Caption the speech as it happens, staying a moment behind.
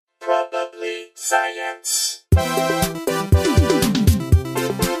Science.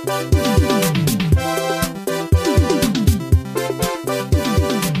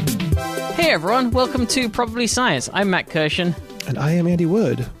 Hey everyone, welcome to Probably Science. I'm Matt Kirshen. And I am Andy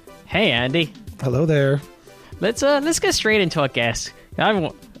Wood. Hey Andy. Hello there. Let's get straight into our guest.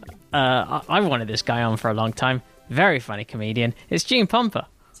 I've wanted this guy on for a long time. Very funny comedian. It's Gene Pompa.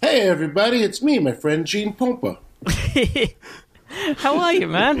 Hey everybody, it's me, my friend Gene Pompa. How are you,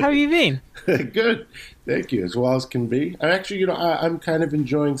 man? How have you been? Good, thank you. As well as can be. I'm actually, I'm kind of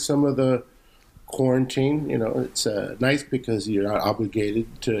enjoying some of the quarantine. It's nice because you're not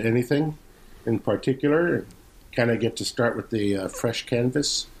obligated to anything in particular. Kind of get to start with the fresh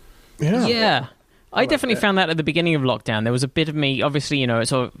canvas. Yeah. I definitely found that at the beginning of lockdown. There was a bit of me, obviously, it's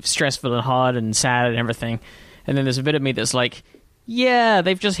sort of stressful and hard and sad and everything. And then there's a bit of me that's like, yeah,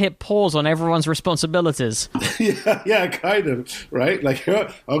 they've just hit pause on everyone's responsibilities. yeah, kind of, right? Like,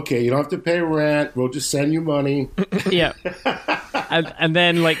 okay, you don't have to pay rent. We'll just send you money. Yeah. And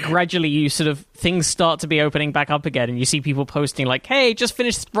then, like, gradually you sort of, things start to be opening back up again, and you see people posting, like, hey, just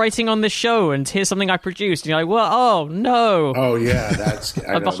finished writing on this show, and here's something I produced. And you're like, well, oh, no. Oh, yeah,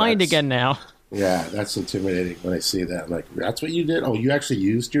 I'm behind again now. Yeah, that's intimidating when I see that. I'm like, that's what you did? Oh, you actually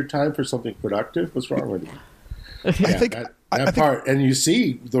used your time for something productive? What's wrong with you? Yeah, I think that part, and you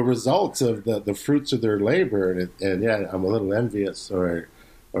see the results of the fruits of their labor, and yeah, I'm a little envious, or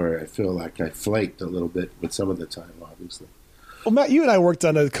I feel like I flaked a little bit with some of the time, obviously. Well, Matt, you and I worked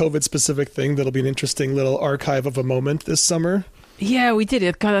on a COVID-specific thing that'll be an interesting little archive of a moment this summer. Yeah, we did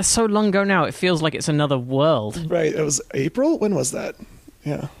it. God, that's so long ago now. It feels like it's another world. Right. It was April? When was that?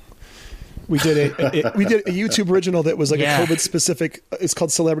 Yeah. We did a YouTube original that was like a COVID-specific. It's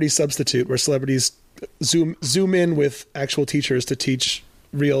called Celebrity Substitute, where celebrities zoom in with actual teachers to teach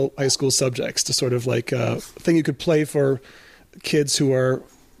real high school subjects, to sort of like a thing you could play for kids who are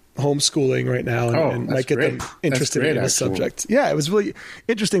homeschooling right now and might get them interested in the subject. Yeah, it was really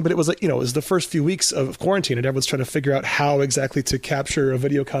interesting, but it was like, it was the first few weeks of quarantine, and everyone's trying to figure out how exactly to capture a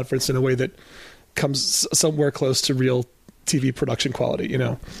video conference in a way that comes somewhere close to real TV production quality,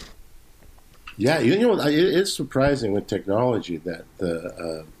 Yeah, it is surprising with technology that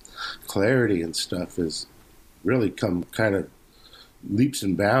the clarity and stuff has really come kind of leaps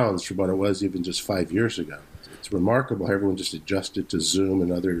and bounds from what it was even just 5 years ago. It's remarkable how everyone just adjusted to Zoom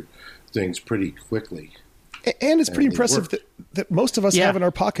and other things pretty quickly. And it's pretty impressive that most of us have in our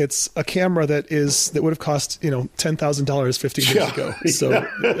pockets a camera that would have cost $10,000 15 years ago. So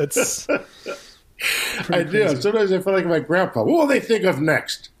it's... I do. Crazy. Sometimes I feel like my grandpa. What will they think of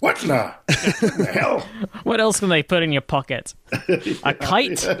next? What now? What the hell? What else can they put in your pocket? A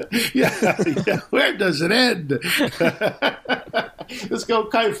kite? Yeah. Where does it end? Let's go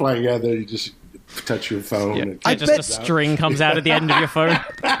kite flying. Yeah, then you just touch your phone. Yeah. And Just a string comes out at the end of your phone.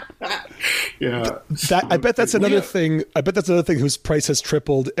 Yeah. I bet that's another thing. I bet that's another thing whose price has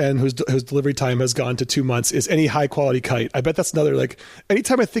tripled and whose delivery time has gone to 2 months is any high quality kite. I bet that's another, like,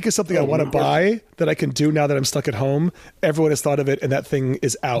 anytime I think of something I want to buy that I can do now that I'm stuck at home, everyone has thought of it, and that thing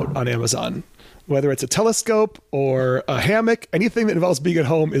is out on Amazon. Whether it's a telescope or a hammock, anything that involves being at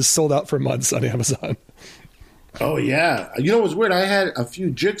home is sold out for months on Amazon. Oh, yeah. It was weird. I had a few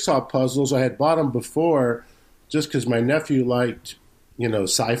jigsaw puzzles. I had bought them before just because my nephew liked,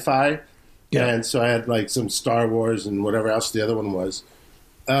 sci-fi. Yeah. And so I had like some Star Wars and whatever else the other one was.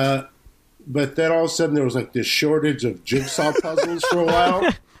 But then all of a sudden there was like this shortage of jigsaw puzzles for a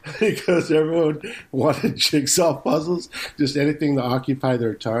while because everyone wanted jigsaw puzzles, just anything to occupy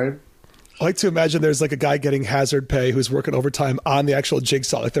their time. I like to imagine there's like a guy getting hazard pay who's working overtime on the actual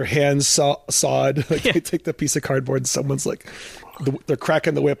jigsaw, like their hands sawed. Like they take the piece of cardboard and someone's like, they're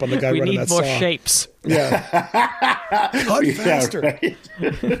cracking the whip on the guy running that saw. We need more shapes. Yeah. Cut faster. Right.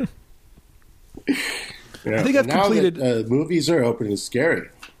 I think I've completed. That, movies are open. It's scary.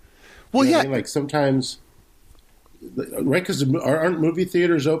 Well, yeah. Like sometimes, right? Because aren't movie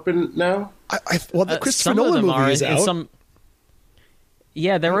theaters open now? The Christopher Nolan movie is out.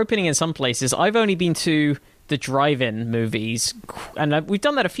 Yeah, they're opening in some places. I've only been to the drive-in movies, and we've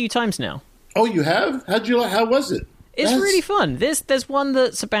done that a few times now. Oh, you have? How was it? It's really fun. There's one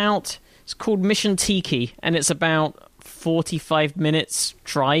it's called Mission Tiki, and it's about 45 minutes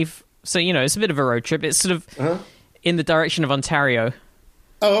drive. So, it's a bit of a road trip. It's sort of in the direction of Ontario.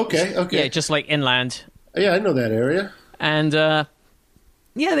 Oh, okay. Yeah, just like inland. Yeah, I know that area. And,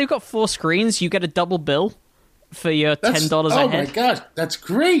 they've got 4 screens. You get a double bill for your $10 a head. Oh, my God. That's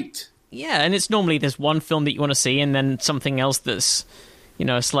great. Yeah, and it's normally there's one film that you want to see and then something else that's,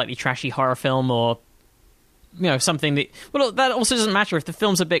 a slightly trashy horror film or, something that... Well, that also doesn't matter. If the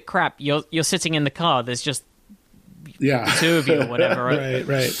film's a bit crap, you're sitting in the car. There's just the two of you or whatever, right.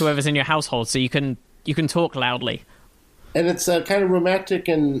 whoever's in your household, so you can talk loudly. And it's kind of romantic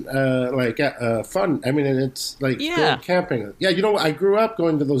and fun. I mean, and it's like going camping. Yeah, I grew up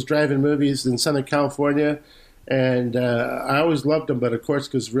going to those drive-in movies in Southern California, and I always loved them. But of course,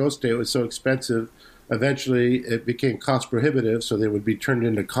 because real estate was so expensive, eventually it became cost prohibitive, so they would be turned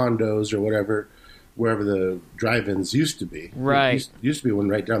into condos or whatever, wherever the drive-ins used to be. Right. Used to be one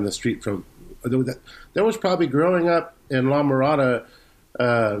right down the street from. There was probably growing up in La Mirada,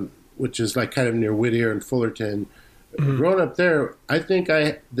 which is like kind of near Whittier and Fullerton. Mm-hmm. Growing up there, I think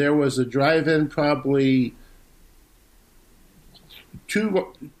there was a drive-in probably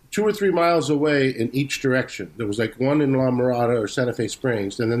two or 3 miles away in each direction. There was like one in La Mirada or Santa Fe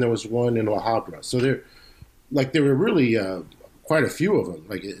Springs, and then there was one in La Habra. So there were really quite a few of them.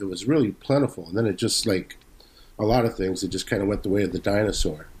 Like it was really plentiful, and then it just like a lot of things, it just kind of went the way of the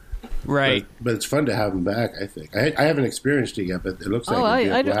dinosaur. Right. But it's fun to have them back, I think. I haven't experienced it yet, but it looks like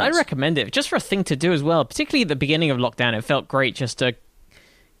I recommend it. Just for a thing to do as well. Particularly at the beginning of lockdown, it felt great just to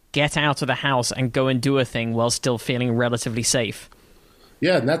get out of the house and go and do a thing while still feeling relatively safe.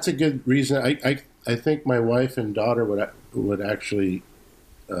 Yeah, and that's a good reason. I think my wife and daughter would actually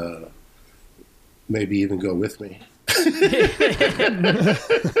maybe even go with me.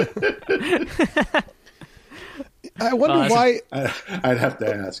 I wonder why. I'd have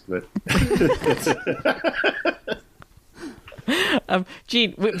to ask, but.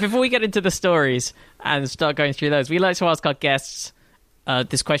 Gene, before we get into the stories and start going through those, we like to ask our guests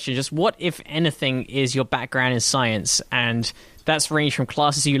this question: just what, if anything, is your background in science? And that's ranged from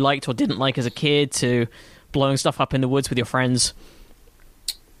classes you liked or didn't like as a kid to blowing stuff up in the woods with your friends.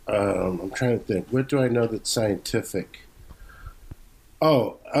 I'm trying to think. What do I know that's scientific?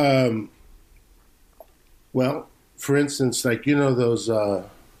 Well, for instance, like those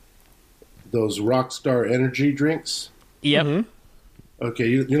Rockstar energy drinks. Yep. Mm-hmm. Okay,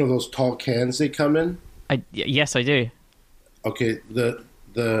 you know those tall cans they come in. Yes, I do. Okay,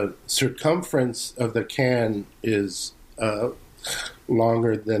 the circumference of the can is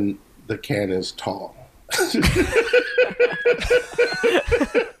longer than the can is tall.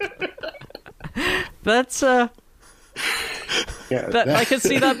 That's I can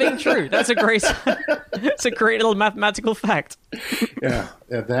see that being true. That's a great, it's a great little mathematical fact. Yeah,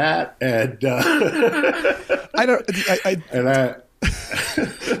 that and I don't.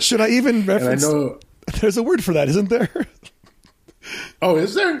 Should I even reference? And I know there's a word for that, isn't there? Oh,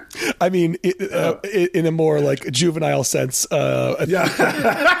 is there? I mean, in a more like juvenile sense. Yeah, that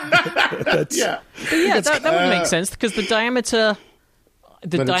would make sense because the diameter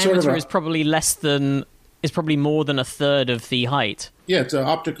is probably more than a third of the height. Yeah, it's an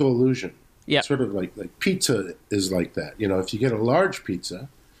optical illusion. Yeah, sort of like pizza is like that. If you get a large pizza,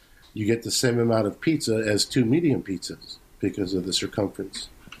 you get the same amount of pizza as 2 medium pizzas because of the circumference.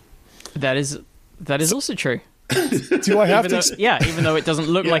 That is also true. Do I have to? Even though it doesn't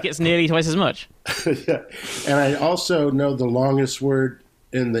look like it's nearly twice as much. Yeah, and I also know the longest word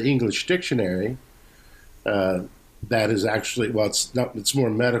in the English dictionary. That is actually, it's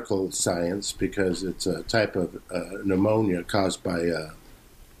more medical science because it's a type of pneumonia caused by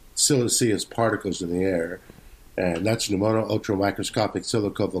siliceous particles in the air, and that's pneumono ultramicroscopic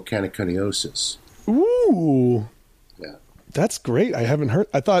silicovolcanic coniosis. Ooh. Yeah. That's great. I haven't heard.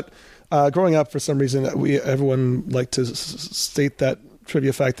 I thought growing up, for some reason, everyone liked to state that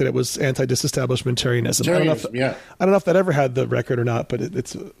trivia fact that it was anti-disestablishmentarianism. I don't know if that ever had the record or not, but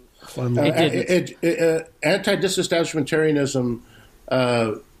it's fun. Anti-disestablishmentarianism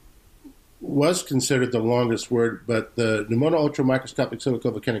was considered the longest word, but the pneumono ultramicroscopic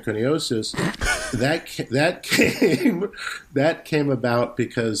silicovolcanic coniosis that came about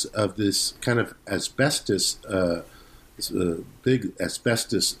because of this kind of asbestos, big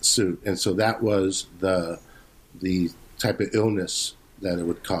asbestos suit, and so that was the type of illness that it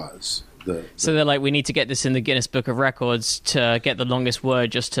would cause. So they're like, we need to get this in the Guinness Book of Records to get the longest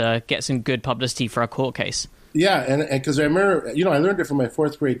word, just to get some good publicity for our court case. Yeah, and because I remember, I learned it from my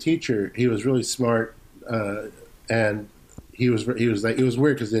 4th grade teacher. He was really smart, and he was like, it was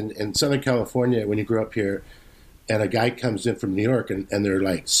weird because in Southern California, when you grew up here, and a guy comes in from New York, and they're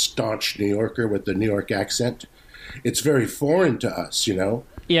like staunch New Yorker with the New York accent, it's very foreign to us, Yeah,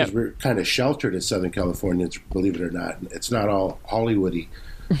 because we're kind of sheltered as Southern Californians, believe it or not. It's not all Hollywoody.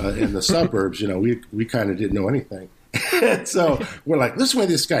 In the suburbs, we kind of didn't know anything. And so we're like, this is the way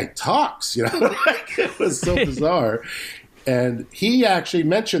this guy talks, it was so bizarre. And he actually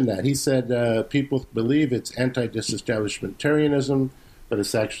mentioned that. He said people believe it's anti-disestablishmentarianism, but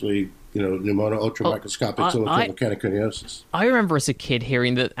it's actually, pneumono ultramicroscopic silicovolcanic coniosis. I remember as a kid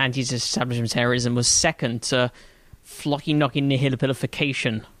hearing that anti-disestablishmentarianism was second to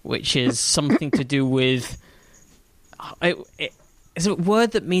flocky-knocking-nihilipilification, which is something to do with... It's a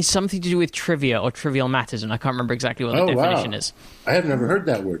word that means something to do with trivia or trivial matters, and I can't remember exactly what the definition is. I have never heard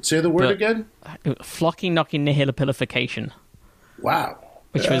that word. Say the word again. Flocky-knocking-nihilipilification. Wow.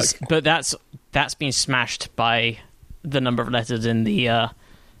 But that's been smashed by the number of letters in the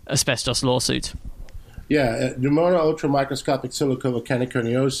asbestos lawsuit. Yeah, pneumonia ultramicroscopic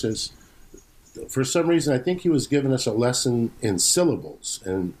silicovolcaniconiosis. For some reason, I think he was giving us a lesson in syllables,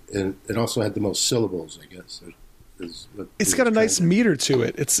 and it also had the most syllables, I guess. It's got a nice meter to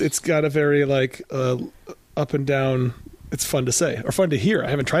it. It's got a very up and down. It's fun to say or fun to hear. I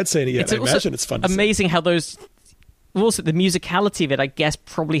haven't tried saying it yet. I imagine it's fun to say. Amazing how those... Also, the musicality of it, I guess,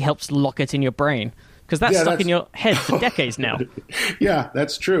 probably helps lock it in your brain. Because that's stuck in your head for decades now. Yeah,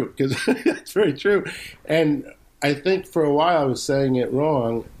 that's true. Because that's very true. And I think for a while I was saying it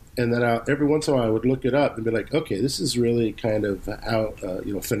wrong, and then every once in a while I would look it up and be like, okay, this is really kind of how,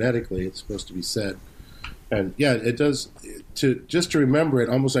 phonetically it's supposed to be said. And yeah, it does. Just to remember it,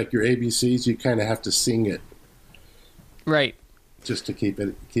 almost like your ABCs, you kind of have to sing it, right? Just to keep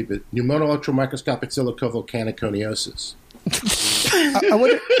it. Pneumonia ultramicroscopic silicovolcaniconiosis. I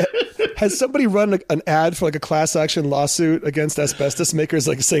wonder, has somebody run an ad for a class action lawsuit against asbestos makers,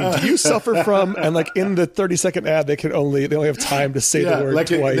 saying, "Do you suffer from?" And in the 30-second ad, they only have time to say the word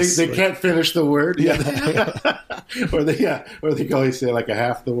twice. They can't finish the word. Yeah, or they can only say a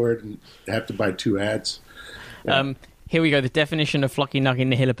half the word and they have to buy 2 ads. Yeah. Here we go. The definition of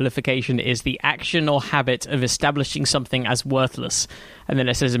flocky-knocking-nihilipilification is the action or habit of establishing something as worthless. And then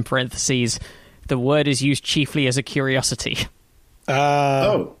it says in parentheses, the word is used chiefly as a curiosity.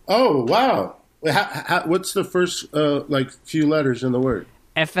 Oh, wow. What's the first few letters in the word?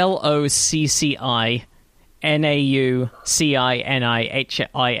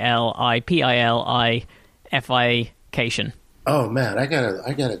 FLOCCINAHILIPILIFIcation. Oh man, I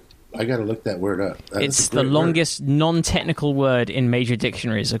gotta look that word up. It's the longest non-technical word in major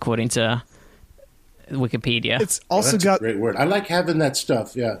dictionaries, according to Wikipedia. It's also got a great word. I like having that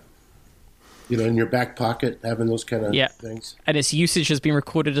stuff. Yeah, in your back pocket, having those kind of things. And its usage has been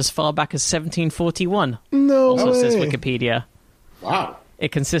recorded as far back as 1741. No also way. Says Wikipedia. Wow.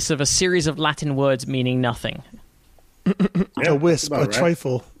 It consists of a series of Latin words meaning nothing. A wisp, a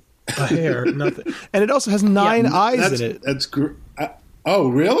trifle, a hair, nothing. And it also has 9 eyes in it. That's oh,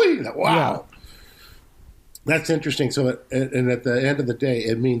 really? Wow. Yeah. That's interesting. So, and at the end of the day,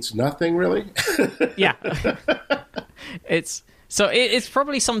 it means nothing, really? Yeah. It's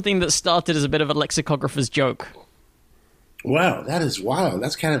probably something that started as a bit of a lexicographer's joke. Wow, that is wild.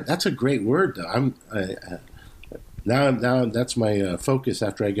 That's a great word, though. Now that's my focus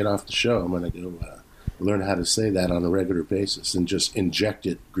after I get off the show. I'm going to go learn how to say that on a regular basis and just inject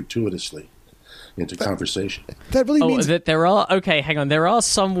it gratuitously into conversation. That really means that there are... Okay, hang on. There are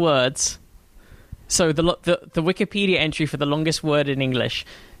some words... So the Wikipedia entry for the longest word in English,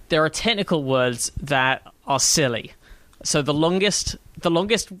 there are technical words that are silly. So the longest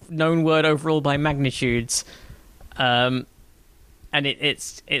known word overall by magnitudes, and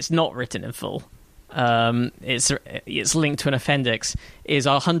it's not written in full. It's linked to an appendix. Is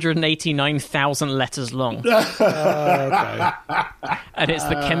 189,000 letters long. Okay. And it's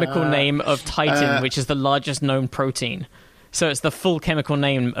the chemical name of titin, which is the largest known protein. So it's the full chemical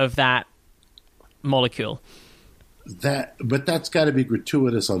name of that molecule. But that's got to be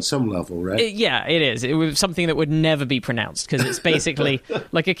gratuitous on some level, right? It is. It was something that would never be pronounced because it's basically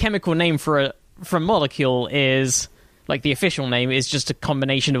like a chemical name for a molecule is like the official name is just a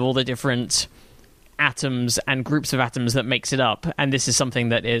combination of all the different atoms and groups of atoms that makes it up. And this is something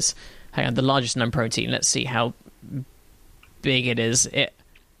that is, the largest known protein. Let's see how big it is.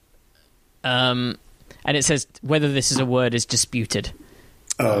 And it says whether this is a word is disputed.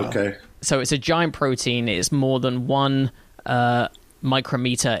 Oh, okay. So it's a giant protein. It's more than 1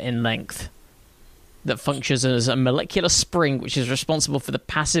 micrometer in length that functions as a molecular spring which is responsible for the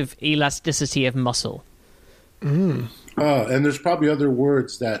passive elasticity of muscle. Mm. And there's probably other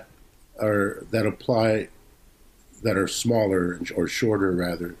words that apply that are smaller or shorter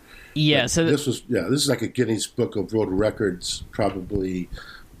rather. Yeah, but so this is like a Guinness Book of World Records, probably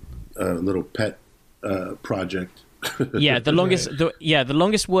a little pet project. Yeah, the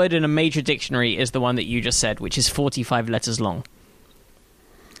longest word in a major dictionary is the one that you just said, which is 45 letters long.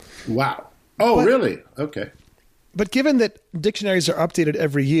 Wow. Oh, really? Okay. But given that dictionaries are updated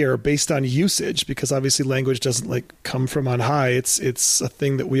every year based on usage, because obviously language doesn't come from on high, it's a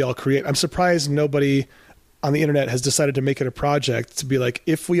thing that we all create. I'm surprised nobody on the internet has decided to make it a project to be like,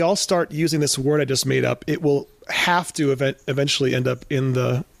 if we all start using this word I just made up, it will have to eventually end up in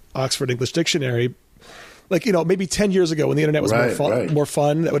the Oxford English Dictionary. Like, maybe 10 years ago when the internet was Right. more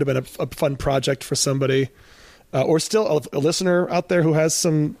fun, that would have been a fun project for somebody. Or still a listener out there who has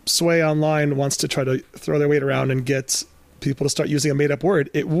some sway online wants to try to throw their weight around and get people to start using a made-up word.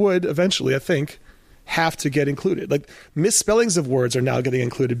 It would eventually, I think, have to get included. Like, misspellings of words are now getting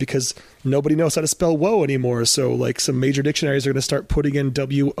included because nobody knows how to spell woe anymore. So, like, some major dictionaries are going to start putting in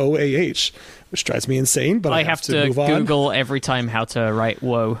WOAH, which drives me insane, but I have to move on. Google every time how to write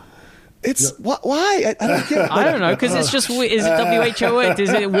woe. It's why? I don't get it. I don't know, because it's just, is it WHO? Is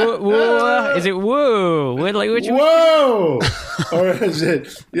it woo? Is it woo? Like, which Whoa! Or is it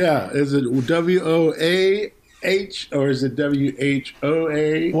WOAH or is it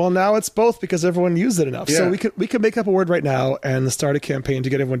WHOA? Well, now it's both because everyone used it enough. Yeah. So we could make up a word right now and start a campaign to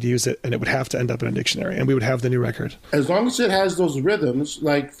get everyone to use it, and it would have to end up in a dictionary, and we would have the new record. As long as it has those rhythms,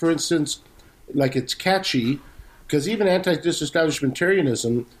 like, for instance, like it's catchy, because even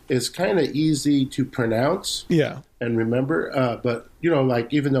anti-disestablishmentarianism is kind of easy to pronounce and remember. But,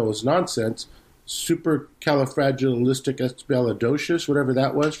 like, even though it was nonsense, supercalifragilisticexpialidocious, whatever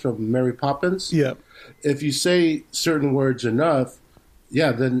that was from Mary Poppins. Yeah. If you say certain words enough,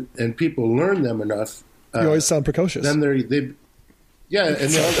 then and people learn them enough. You always sound precocious. Then and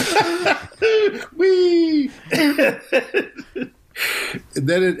wee.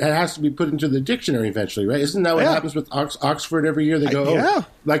 Then it has to be put into the dictionary eventually, right? Isn't that what happens with Oxford every year? They go,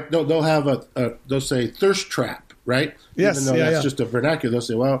 like they'll have they'll say thirst trap, right? Yes, even though that's just a vernacular, they'll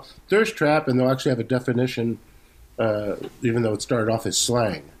say, well, thirst trap, and they'll actually have a definition, even though it started off as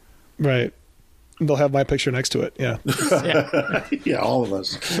slang. Right. They'll have my picture next to it. Yeah. Yeah, all of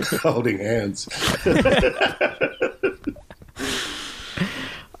us holding hands.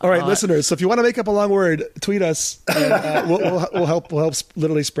 All right, listeners. So if you want to make up a long word, tweet us. And, we'll help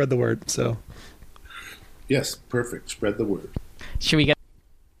literally spread the word. So. Yes, perfect. Spread the word. Should we get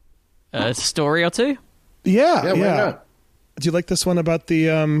a story or two? Yeah. Why not? Do you like this one about the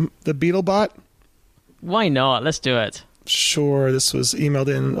BeetleBot? Why not? Let's do it. Sure. This was emailed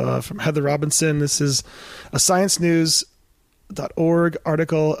in from Heather Robinson. This is a sciencenews.org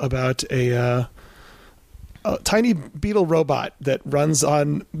article about a tiny beetle robot that runs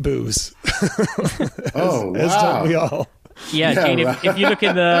on booze. Oh, wow. As don't we all. Yeah, Gene, if you look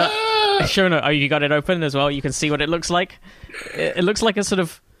in the show note, you got it open as well, you can see what it looks like. It looks like it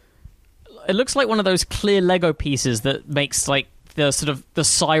looks like one of those clear Lego pieces that makes like the sort of the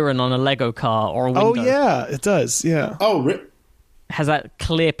siren on a Lego car or a window. Oh, yeah, it does, yeah. Oh, has that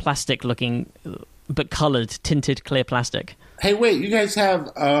clear plastic looking, but colored, tinted clear plastic. Hey, wait! You guys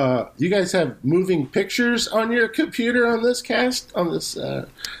have moving pictures on your computer on this cast on this.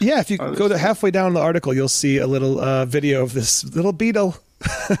 Yeah, if you go to halfway down the article, you'll see a little video of this little beetle.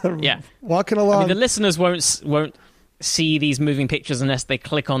 Walking along. I mean, the listeners won't see these moving pictures unless they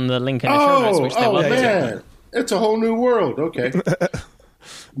click on the link in the show notes, which they will. Man, it's a whole new world. Okay.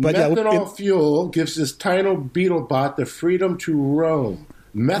 But methanol fuel gives this tiny beetle bot the freedom to roam.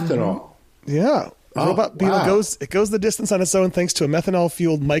 Methanol. Yeah. Robot beetle goes the distance on its own thanks to a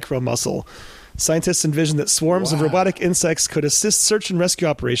methanol-fueled micromuscle. Scientists envision that swarms of robotic insects could assist search and rescue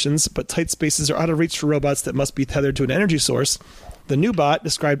operations, but tight spaces are out of reach for robots that must be tethered to an energy source. The new bot,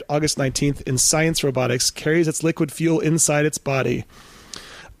 described August 19th in Science Robotics, carries its liquid fuel inside its body.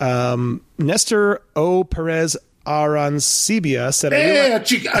 Nestor O. Perez Arancibia said... Hey, is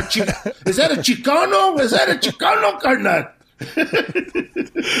that a Chicano? Is that a Chicano, carnal?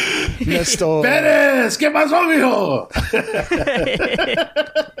 Nestor Perez, ¿qué pasó, mijo?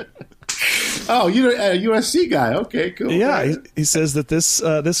 Oh, you're a USC guy. Okay, cool. Yeah, he says that this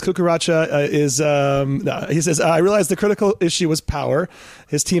cucaracha is. He says, I realized the critical issue was power.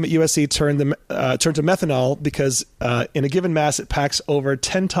 His team at USC turned to methanol because in a given mass it packs over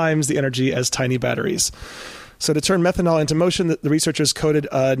 10 times the energy as tiny batteries. So to turn methanol into motion, the researchers coated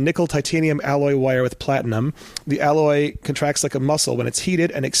a nickel-titanium alloy wire with platinum. The alloy contracts like a muscle when it's heated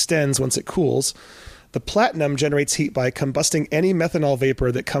and extends once it cools. The platinum generates heat by combusting any methanol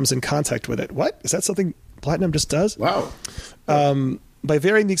vapor that comes in contact with it. What? Is that something platinum just does? Wow. By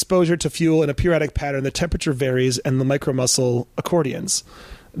varying the exposure to fuel in a periodic pattern, the temperature varies and the micromuscle accordions.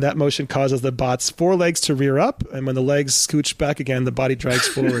 That motion causes the bot's forelegs to rear up, and when the legs scooch back again, the body drags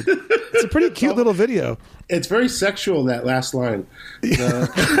forward. It's a pretty cute little video. It's very sexual, that last line.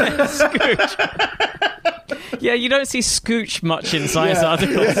 Scooch. Yeah, you don't see scooch much in science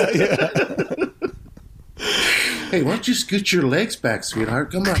articles. Yeah. Hey, why don't you scoot your legs back,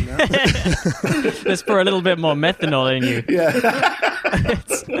 sweetheart? Come on now. Let's pour a little bit more methanol in you. Yeah.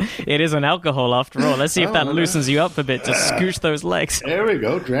 It is an alcohol after all. Let's see if that loosens you up a bit to scooch those legs. There we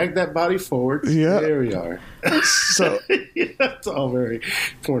go. Drag that body forward. Yeah. There we are. So it's all very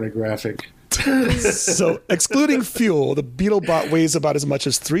pornographic. So, excluding fuel, the BeetleBot weighs about as much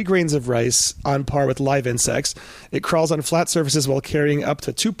as 3 grains of rice, on par with live insects. It crawls on flat surfaces while carrying up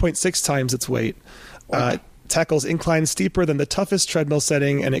to 2.6 times its weight. Tackles inclines steeper than the toughest treadmill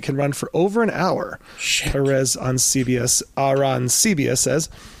setting, and it can run for over an hour. Shit. Perez on CBS, Aaron CBS says.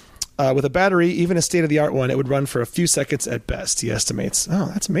 With a battery, even a state-of-the-art one, it would run for a few seconds at best, he estimates. Oh,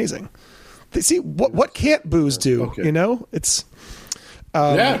 that's amazing. See, what can't booze do? Okay. You know? It's...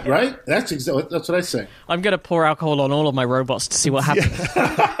 yeah, right? That's what I say. I'm going to pour alcohol on all of my robots to see what happens.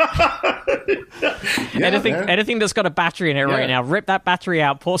 Anything that's got a battery in it right now, rip that battery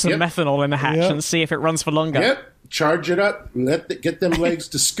out, pour some methanol in the hatch, and see if it runs for longer. Yep, charge it up, get them legs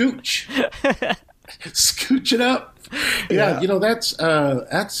to scooch. Scooch it up. Yeah, you know, that's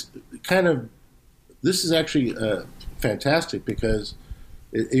kind of, this is actually fantastic because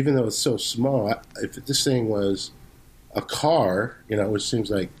even though it's so small, if this thing was a car, you know, which seems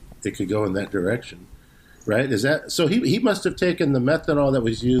like it could go in that direction, right? Is that so? He must have taken the methanol that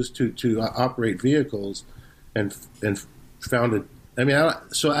was used to operate vehicles, and found it. I mean,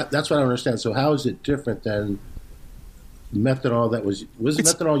 that's what I don't understand. So how is it different than methanol that was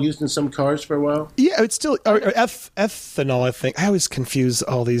methanol used in some cars for a while? Yeah, it's still ethanol. I think I always confuse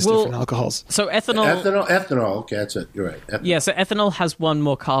all these different alcohols. So ethanol. Okay, that's it. You're right. Yeah, so ethanol has one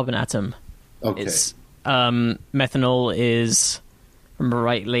more carbon atom. Okay. It's, methanol is, remember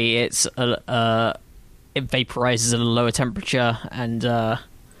rightly, it vaporizes at a lower temperature, and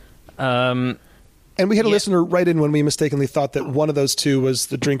we had a listener write in when we mistakenly thought that one of those two was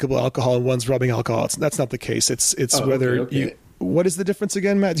the drinkable alcohol and one's rubbing alcohol. That's not the case. It's whether you. What is the difference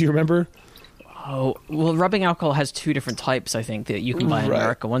again, Matt? Do you remember? Oh, well, rubbing alcohol has 2 different types, I think, that you can buy in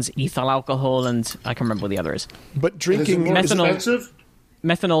America. One's ethyl alcohol, and I can remember what the other is. But drinking expensive.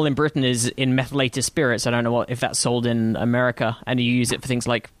 Methanol in Britain is in methylated spirits. I don't know if that's sold in America, and you use it for things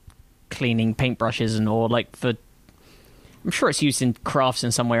like cleaning paintbrushes or like for. I'm sure it's used in crafts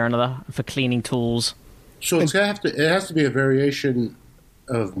in some way or another for cleaning tools. So it has to be a variation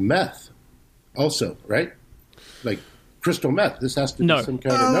of meth, also, right? Like crystal meth. This has to be some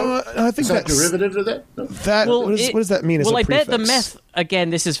kind of I think that's derivative of that. No. What does that mean? Well, as a bet the prefix? meth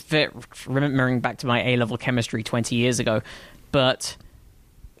again. This is remembering back to my A-level chemistry 20 years ago, but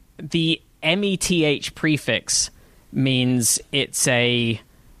the METH prefix means it's an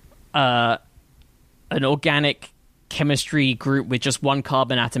organic chemistry group with just one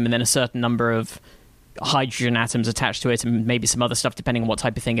carbon atom and then a certain number of hydrogen atoms attached to it, and maybe some other stuff depending on what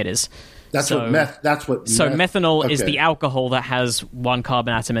type of thing it is. So methanol is the alcohol that has one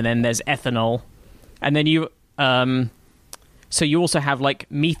carbon atom, and then there's ethanol, and then you so you also have like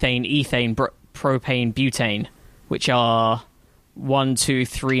methane, ethane, propane, butane, which are 1, 2,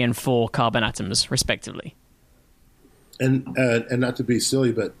 3, and 4 carbon atoms respectively. And not to be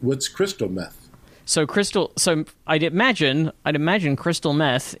silly, but what's crystal meth? So I'd imagine crystal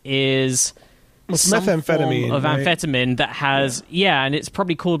meth is some methamphetamine form of amphetamine that has and it's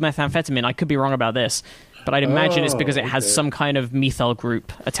probably called methamphetamine. I could be wrong about this, but I'd imagine it's because it has some kind of methyl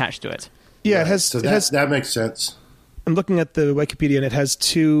group attached to it. Yeah, right. it has. So that makes sense. I'm looking at the Wikipedia, and it has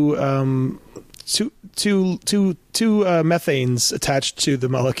two methanes attached to the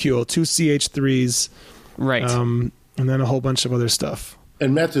molecule, 2 CH3s, right, and then a whole bunch of other stuff.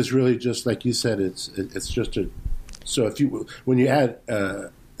 And meth is really just like you said. It's just a. So when you add,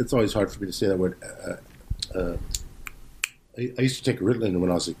 it's always hard for me to say that word. I used to take Ritalin when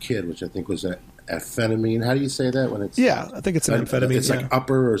I was a kid, which I think was an amphetamine. How do you say that when it's? Yeah, I think it's an amphetamine. It's like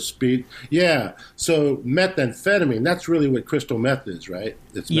upper or speed. Yeah. So methamphetamine. That's really what crystal meth is, right?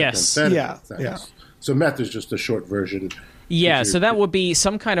 It's methamphetamine. Yeah. So meth is just a short version. Yeah, so that would be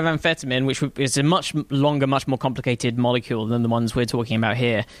some kind of amphetamine, which is a much longer, much more complicated molecule than the ones we're talking about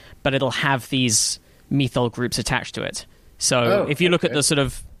here, but it'll have these methyl groups attached to it. So if you look at the sort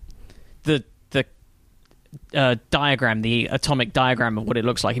of the diagram, the atomic diagram of what it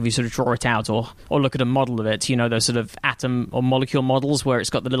looks like, if you sort of draw it out or look at a model of it, you know, those sort of atom or molecule models where it's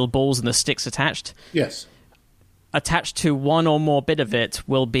got the little balls and the sticks attached. Yes. Attached to one or more bit of it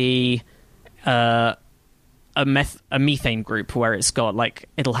will be a methane group where it's got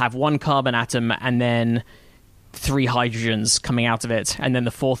it'll have one carbon atom and then 3 hydrogens coming out of it, and then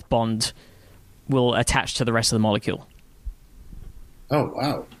the 4th bond will attach to the rest of the molecule. Oh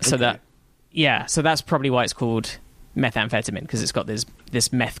wow! Okay. So that's probably why it's called methamphetamine, because it's got this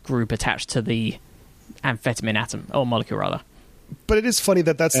meth group attached to the amphetamine atom or molecule rather. But it is funny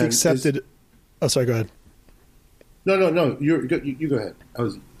that that's the accepted. Sorry, go ahead. No. You go ahead.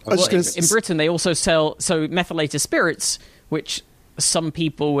 In Britain, they also sell methylated spirits, which some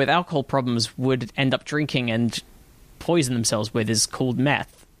people with alcohol problems would end up drinking and poison themselves with, is called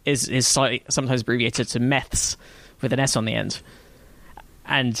meth. is sometimes abbreviated to meths with an S on the end.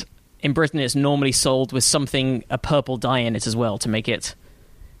 And in Britain, it's normally sold with a purple dye in it as well to make it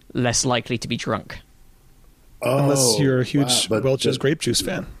less likely to be drunk. Oh, unless you're a huge Welch's grape juice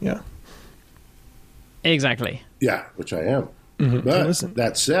fan. Yeah. Exactly. Yeah, which I am. Mm-hmm. But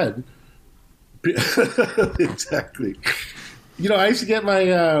that said, exactly. I used to get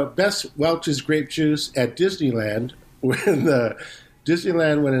my best Welch's grape juice at Disneyland. When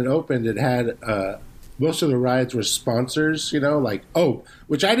Disneyland, when it opened, it had most of the rides were sponsors,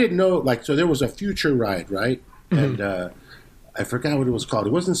 which I didn't know. So there was a future ride, right? Mm-hmm. And I forgot what it was called.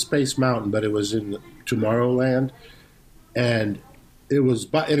 It wasn't Space Mountain, but it was in Tomorrowland. And it was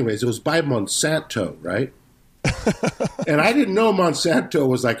by Monsanto, right? And I didn't know Monsanto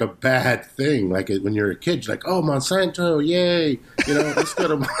was like a bad thing. Like when you're a kid, you're like, "Oh, Monsanto, yay!" Let's go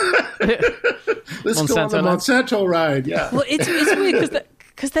to let's go on the Monsanto ride. Yeah. Well, it's weird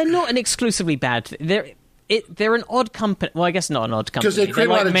because they're not an exclusively bad. They're an odd company. Well, I guess not an odd company because they create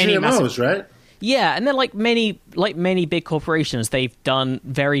a lot of GMOs, right? Yeah, and they're like many big corporations. They've done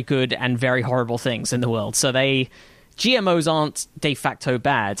very good and very horrible things in the world. So GMOs aren't de facto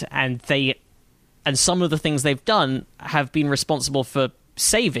bad, and some of the things they've done have been responsible for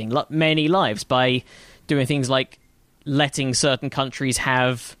saving many lives by doing things like letting certain countries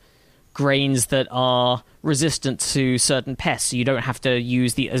have grains that are resistant to certain pests, so you don't have to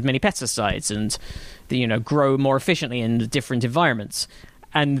use as many pesticides and grow more efficiently in different environments.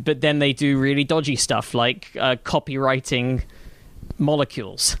 But then they do really dodgy stuff like copywriting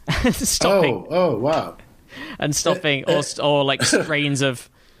molecules, stopping. Oh, wow! And stopping or like strains of.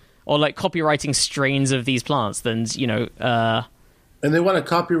 Or like copywriting strains of these plants, then and they want to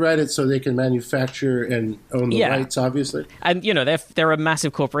copyright it so they can manufacture and own the rights, obviously. And they're a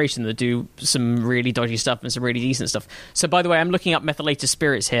massive corporation that do some really dodgy stuff and some really decent stuff. So, by the way, I'm looking up methylated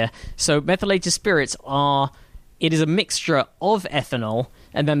spirits here. So, methylated spirits is a mixture of ethanol,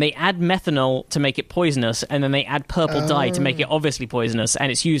 and then they add methanol to make it poisonous, and then they add purple dye to make it obviously poisonous,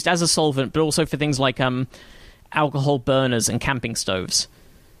 and it's used as a solvent, but also for things like alcohol burners and camping stoves.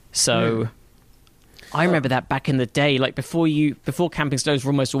 So I remember that back in the day, like before camping stoves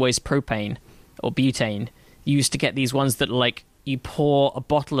were almost always propane or butane, you used to get these ones that like you pour a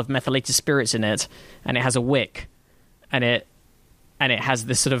bottle of methylated spirits in it and it has a wick and it has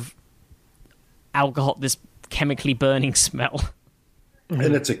this sort of alcohol, this chemically burning smell.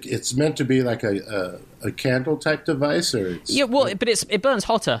 And it's meant to be like a candle type device, or but it burns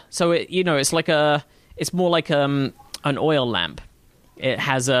hotter, so it's more like an oil lamp. It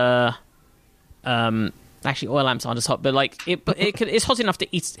has actually oil lamps aren't as hot, but like it's hot enough to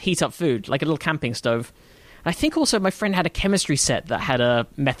heat up food, like a little camping stove. And I think also my friend had a chemistry set that had a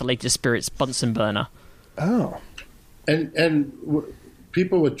methylated spirits Bunsen burner. Oh, and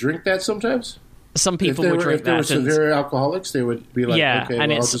people would drink that sometimes. Some people would drink that. If they were severe alcoholics, they would be like, "Okay,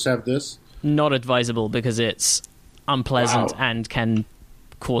 well, I'll just have this." Not advisable because it's unpleasant and can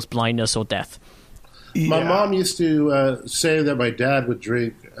cause blindness or death. Yeah. My mom used to say that my dad would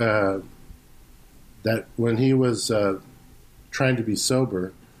drink that when he was trying to be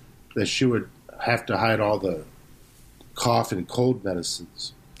sober, that she would have to hide all the cough and cold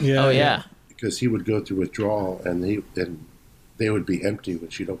medicines. Yeah. Oh, yeah. Because he would go through withdrawal, and they would be empty when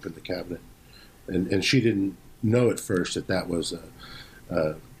she'd open the cabinet. And she didn't know at first that was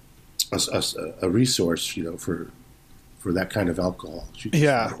a resource, for that kind of alcohol. She just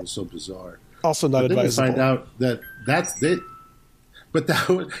thought it was so bizarre. Also not advisable. Then we find out that that's it. But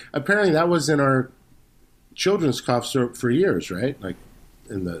apparently that was in our children's cough syrup for years, right? Like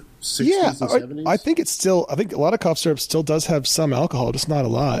in the 60s and 70s? I think I think a lot of cough syrup still does have some alcohol, just not a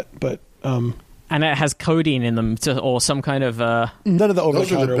lot. But and it has codeine in them, or some kind of... None of the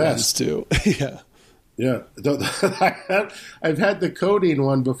over-the-counter ones, too. Yeah. Yeah. I've had the codeine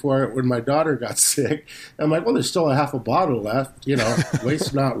one before when my daughter got sick. I'm like, well, there's still a half a bottle left.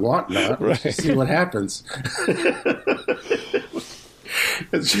 Waste not, want not. Right. Let's see what happens.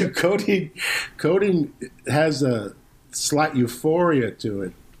 And so codeine has a slight euphoria to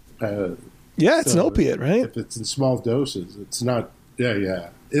it. It's an opiate, right? If it's in small doses, it's not... Yeah.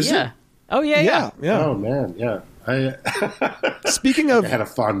 Is it? Oh, yeah. Oh, man, yeah. Speaking of... I had a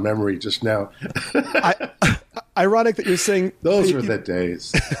fond memory just now. Ironic that you're saying... Those were the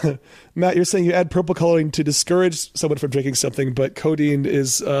days. Matt, you're saying you add purple coloring to discourage someone from drinking something, but codeine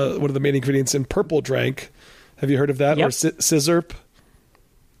is one of the main ingredients in purple drink. Have you heard of that? Yep. Or sizzurp?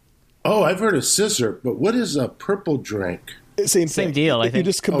 Oh, I've heard of sizzurp, but what is a purple drink? Same deal, I think. You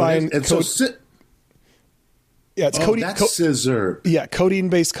just combine... it's codeine. That's sizzurp. Yeah,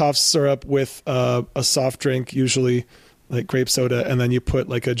 codeine-based cough syrup with a soft drink, usually like grape soda, and then you put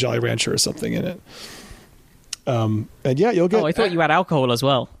like a Jolly Rancher or something in it. And yeah, you'll get. Oh, I thought you had alcohol as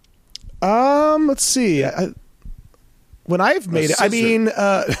well. Let's see. When I've made it, I mean,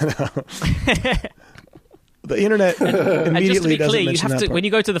 the internet immediately doesn't mention that part. When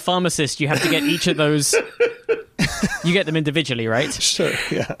you go to the pharmacist, you have to get each of those. You get them individually, right? Sure.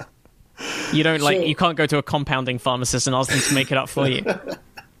 Yeah. You don't you can't go to a compounding pharmacist and ask them to make it up for you.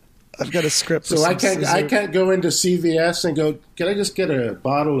 I've got a script. So I can't go into CVS and go, can I just get a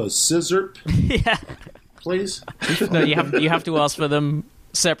bottle of Scissor? Yeah. Please? No, you have to ask for them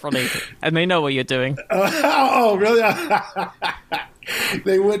separately, and they know what you're doing. Oh, really?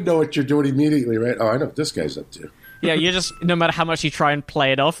 They would know what you're doing immediately, right? Oh, I know what this guy's up to. Yeah, you just, no matter how much you try and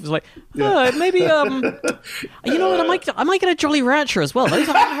play it off, it's like, oh, maybe, you know what, I might get a Jolly Rancher as well. I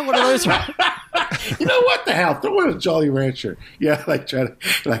don't have one of those. You know what the hell? Throw in a Jolly Rancher. Yeah, like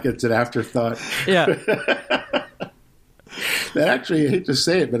it's an afterthought. Yeah. That actually, I hate to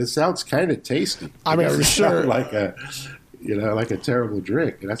say it, but it sounds kind of tasty. I mean, I'm sure. Like a terrible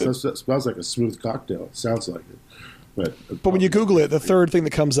drink. And that smells like a smooth cocktail. It sounds like it. But when you Google it, the third thing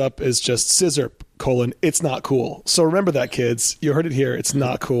that comes up is just scissor, it's not cool. So remember that, kids. You heard it here. It's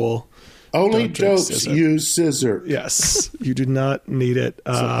not cool. Only dopes use scissor. Yes. You do not need it.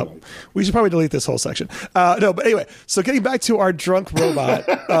 We should probably delete this whole section. No, but anyway, so getting back to our drunk robot.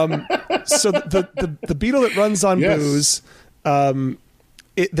 So the beetle that runs on booze,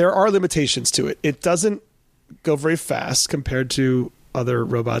 there are limitations to it. It doesn't go very fast compared to other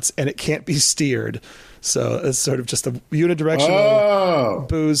robots, and it can't be steered. So it's sort of just a unidirectional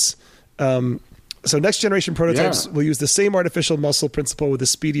booze. So next generation prototypes will use the same artificial muscle principle with a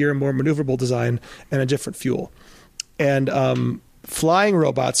speedier, more maneuverable design and a different fuel. And flying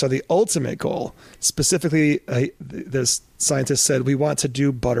robots are the ultimate goal. Specifically, the scientists said we want to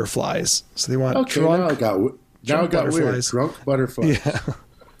do butterflies. So they want drunk. Now it got weird. Drunk butterflies. Yeah.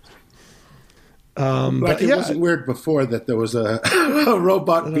 It wasn't weird before that there was a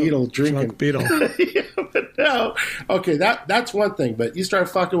robot beetle drinking. Drunk beetle. But no. Okay, that's one thing. But you start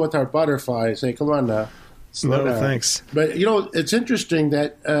fucking with our butterflies. Hey, come on now. No, thanks. But, it's interesting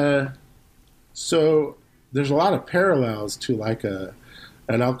that so there's a lot of parallels to like an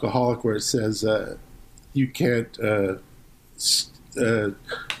alcoholic where it says you can't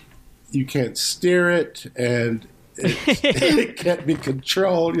steer it and it can't be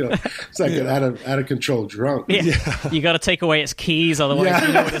controlled. It's like an out of control drunk. Yeah. You got to take away its keys, otherwise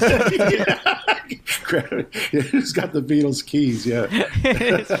you know what it's He's got the Beatles' keys. Yeah,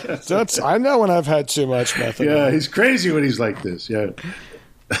 I know when I've had too much methadone. Yeah, he's crazy when he's like this. Yeah.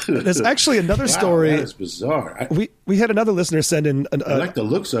 There's actually another story. That is bizarre. We had another listener send in. I like the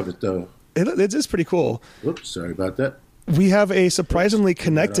looks of it, though. It is pretty cool. Oops, sorry about that. We have a surprisingly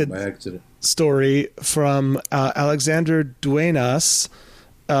connected story from Alexander Duenas.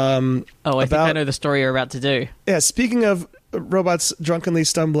 I think I know the story you're about to do. Yeah, speaking of robots drunkenly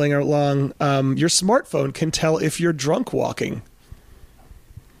stumbling along, your smartphone can tell if you're drunk walking.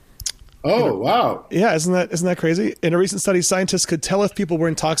 Oh, wow. Yeah, isn't that crazy? In a recent study, scientists could tell if people were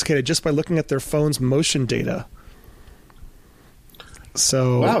intoxicated just by looking at their phone's motion data.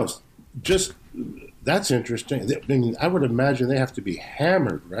 So, wow, that's interesting. I mean, I would imagine they have to be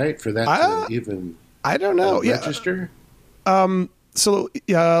hammered, right, for that to even. I don't know. Register. So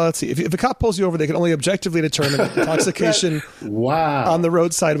let's see. If a cop pulls you over, they can only objectively determine intoxication. Wow. On the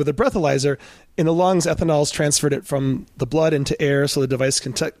roadside with a breathalyzer. In the lungs, ethanol is transferred it from the blood into air, so the device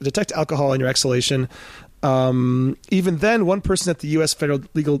can detect alcohol in your exhalation. Even then, one person at the U.S. federal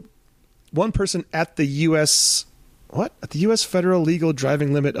legal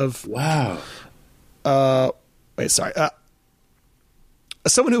driving limit of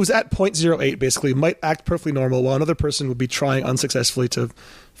someone who was at 0.08 basically might act perfectly normal while another person would be trying unsuccessfully to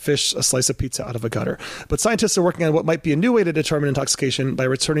fish a slice of pizza out of a gutter. But scientists are working on what might be a new way to determine intoxication by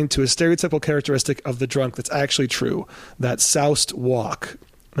returning to a stereotypical characteristic of the drunk that's actually true, that soused walk.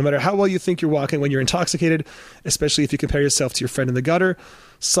 No matter how well you think you're walking when you're intoxicated, especially if you compare yourself to your friend in the gutter,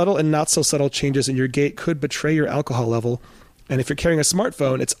 subtle and not so subtle changes in your gait could betray your alcohol level. And if you're carrying a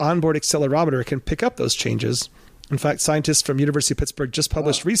smartphone, its onboard accelerometer can pick up those changes. In fact, scientists from University of Pittsburgh just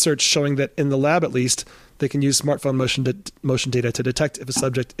published research showing that in the lab, at least, they can use smartphone motion data to detect if a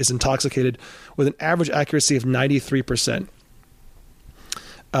subject is intoxicated with an average accuracy of 93%.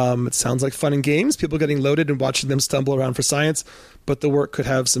 It sounds like fun and games, people getting loaded and watching them stumble around for science, but the work could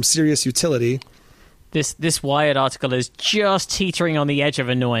have some serious utility. This Wired article is just teetering on the edge of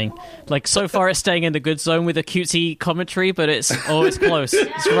annoying. Like, so far it's staying in the good zone with a cutesy commentary, but it's close.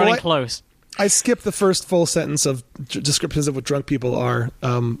 It's running close. I skipped the first full sentence of descriptions of what drunk people are.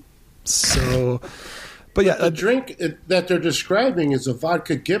 But yeah, the drink that they're describing is a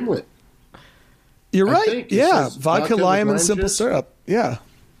vodka gimlet. You're right. Yeah, vodka, lime, and simple juice. syrup. Yeah,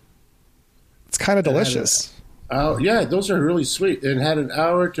 it's kind of delicious. Yeah, those are really sweet. And had an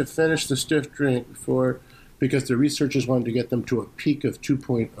hour to finish the stiff drink because the researchers wanted to get them to a peak of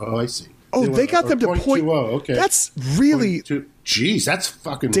 2.0. Oh, I see. Oh, they got them to 0.20. Okay, that's really Geez, that's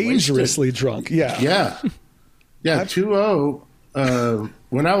fucking dangerously wasted. drunk. Yeah, yeah. 2.0.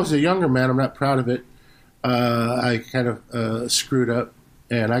 When I was a younger man, I'm not proud of it. I kind of screwed up,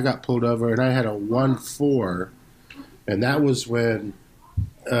 and I got pulled over, and I had a 1.4, and that was when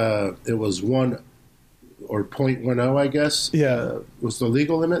it was 1 or 0.10, I guess. Yeah, was the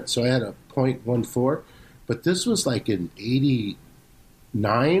legal limit. So I had a 0.14, but this was like in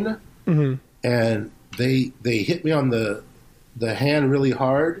 '89, and they hit me on the hand really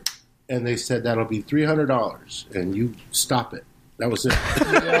hard, and they said that'll be $300, and you stop it. That was it.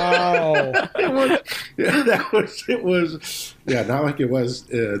 Wow. It was not like it was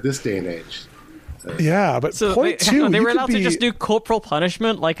this day and age. Yeah, but So point they, two, they you were could allowed be, to just do corporal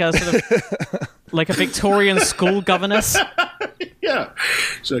punishment, like a sort of like a Victorian school governess. Yeah.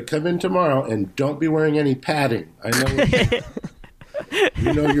 So come in tomorrow and don't be wearing any padding. I know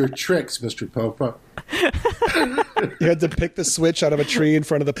you know your tricks, Mr. Popa. You had to pick the switch out of a tree in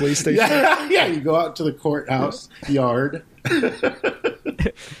front of the police station. Yeah, you go out to the courthouse yard. Get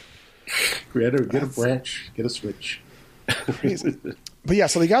a branch, get a switch. Crazy. But yeah,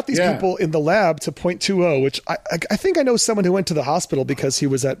 so they got these people in the lab to 0.20, which I think I know someone who went to the hospital because he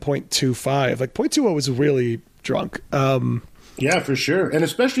was at 0.25. Like 0.20 was really drunk. Yeah, for sure. And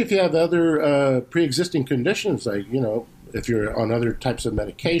especially if you have other pre-existing conditions, like, if you're on other types of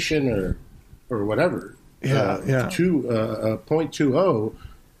medication or whatever. Yeah. 0.20,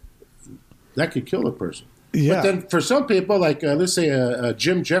 that could kill a person. Yeah. But then for some people, like let's say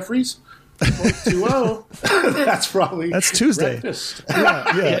Jim Jeffries, 0.20, that's Tuesday. Breakfast. Yeah.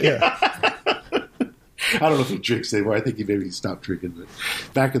 I don't know if he drinks anymore. I think he maybe stopped drinking, but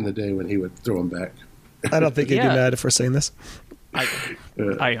back in the day when he would throw them back. I don't think he'd be mad if we're saying this.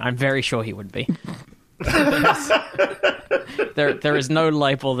 I'm very sure he would be. There is no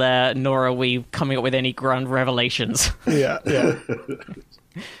libel there, nor are we coming up with any grand revelations. Yeah.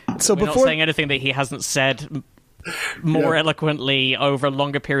 So We're not saying anything that he hasn't said more eloquently over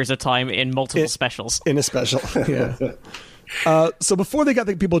longer periods of time in multiple specials. In a special, yeah. So before they got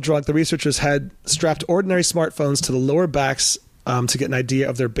the people drunk, the researchers had strapped ordinary smartphones to the lower backs to get an idea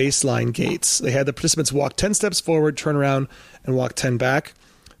of their baseline gaits. They had the participants walk 10 steps forward, turn around, and walk 10 back.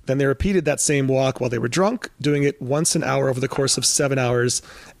 Then they repeated that same walk while they were drunk, doing it once an hour over the course of 7 hours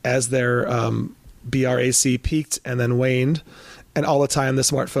as their BRAC peaked and then waned. And all the time, the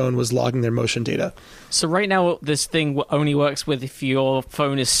smartphone was logging their motion data. So right now, this thing only works with if your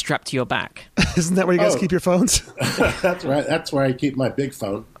phone is strapped to your back. Isn't that where you guys keep your phones? That's right. That's where I keep my big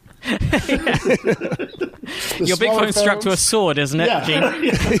phone. Your big phone's strapped to a sword, isn't it, Gene?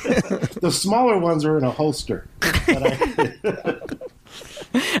 The smaller ones are in a holster.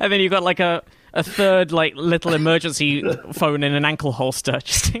 And then you've got like a third like little emergency phone in an ankle holster,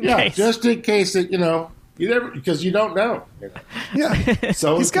 just in case. Just in case that, you never, because you don't know. Yeah.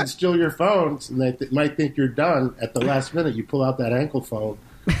 Someone can steal your phones, and they might think you're done. At the last minute, you pull out that ankle phone.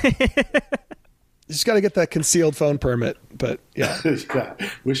 You just got to get that concealed phone permit. But yeah.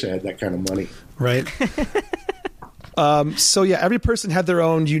 Wish I had that kind of money. Right. So yeah, every person had their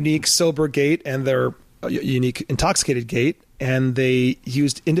own unique sober gait and their unique intoxicated gait. And they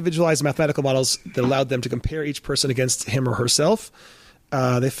used individualized mathematical models that allowed them to compare each person against him or herself.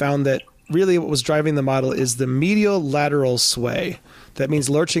 They found that really what was driving the model is the medial lateral sway. That means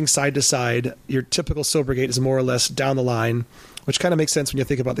lurching side to side. Your typical sober gait is more or less down the line, which kind of makes sense when you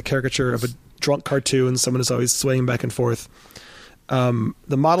think about the caricature of a drunk cartoon. Someone is always swaying back and forth. The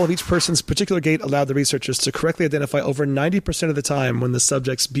model of each person's particular gait allowed the researchers to correctly identify over 90% of the time when the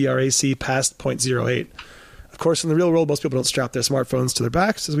subject's BRAC passed 0.08. Of course, in the real world, most people don't strap their smartphones to their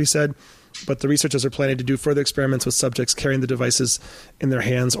backs, as we said, but the researchers are planning to do further experiments with subjects carrying the devices in their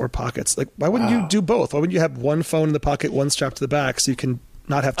hands or pockets. Like, why wouldn't you do both? Why wouldn't you have one phone in the pocket, one strapped to the back, so you can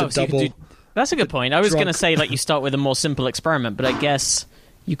not have to double? That's a good point. I was going to say, like, you start with a more simple experiment, but I guess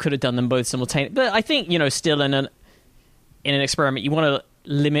you could have done them both simultaneously. But I think, still in an experiment, you want to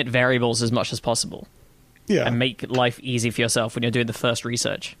limit variables as much as possible. Yeah. And make life easy for yourself when you're doing the first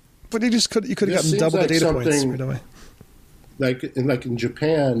research. But you could have gotten double the data points right away. Like in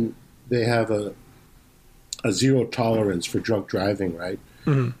Japan, they have a zero tolerance for drunk driving, right?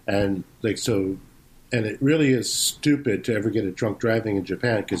 Mm-hmm. And and it really is stupid to ever get a drunk driving in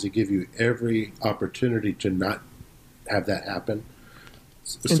Japan because they give you every opportunity to not have that happen.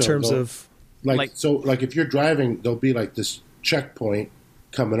 In terms of Like if you're driving, there'll be like this checkpoint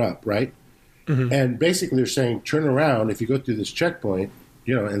coming up, right? Mm-hmm. And basically they're saying, turn around if you go through this checkpoint,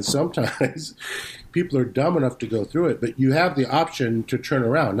 and sometimes people are dumb enough to go through it, but you have the option to turn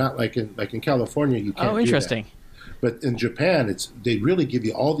around, not like in California, you can't. Oh, interesting. Do that. But in Japan, they really give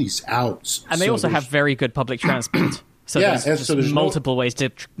you all these outs. And they also have very good public transport. So there's multiple ways to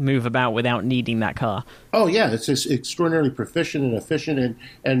move about without needing that car. Oh, yeah. It's just extraordinarily proficient and efficient.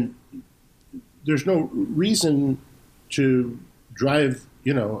 And there's no reason to drive,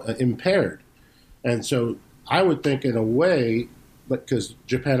 impaired. And so I would think in a way, because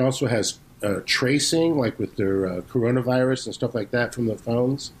Japan also has tracing, like with their coronavirus and stuff like that from the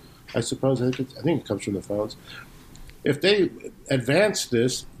phones, I suppose. I think it comes from the phones. If they advance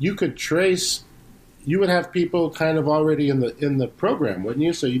this, you could trace. You would have people kind of already in the program, wouldn't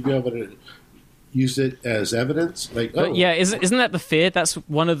you? So you'd be able to use it as evidence. But yeah, isn't that the fear? That's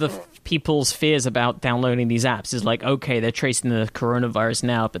one of the people's fears about downloading these apps. Is like, okay, they're tracing the coronavirus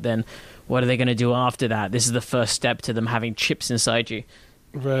now, but then what are they going to do after that? This is the first step to them having chips inside you.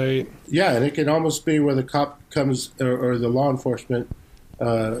 Right. Yeah, and it can almost be where the cop comes or the law enforcement.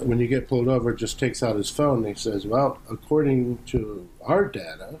 When you get pulled over, just takes out his phone and he says, well, according to our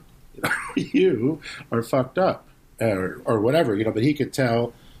data, you are fucked up or whatever, but he could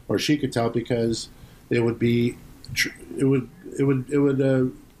tell or she could tell because it would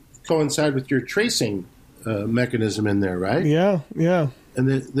coincide with your tracing mechanism in there, right? Yeah. And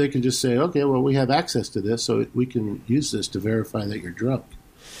they can just say, okay, well, we have access to this, so we can use this to verify that you're drunk.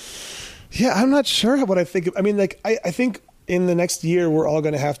 Yeah, I'm not sure what I think. I mean, I think in the next year, we're all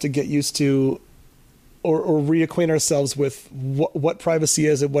going to have to get used to or reacquaint ourselves with what privacy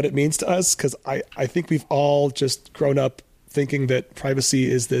is and what it means to us. Because I think we've all just grown up thinking that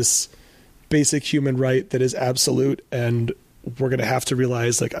privacy is this basic human right that is absolute. And we're going to have to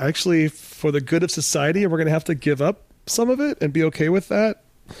realize, actually, for the good of society, we're going to have to give up some of it and be okay with that.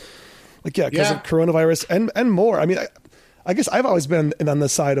 Because of coronavirus and more. I mean, I guess I've always been on the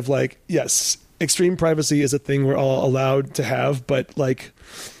side of yes, extreme privacy is a thing we're all allowed to have, but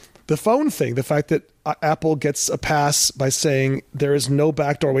the phone thing, the fact that Apple gets a pass by saying there is no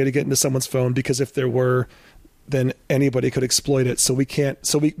backdoor way to get into someone's phone, because if there were, then anybody could exploit it. So we can't.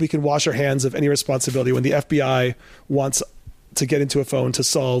 So we can wash our hands of any responsibility when the FBI wants to get into a phone to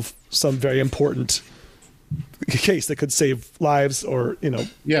solve some very important case that could save lives or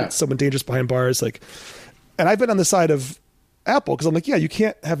someone dangerous behind bars. And I've been on the side of Apple because I'm you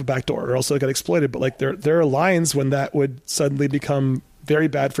can't have a backdoor or else it'll get exploited. But there are lines when that would suddenly become very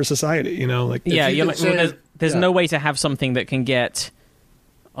bad for society. There's no way to have something that can get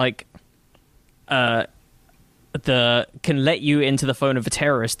can let you into the phone of a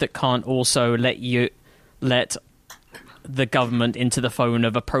terrorist that can't also let the government into the phone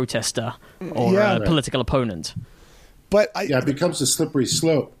of a protester or a political opponent. But it becomes a slippery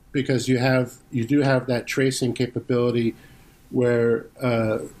slope because you do have that tracing capability where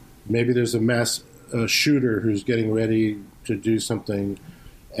maybe there's a mass shooter who's getting ready to do something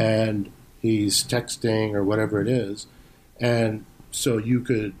and he's texting or whatever it is. And so you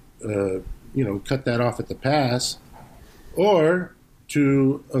could, cut that off at the pass. Or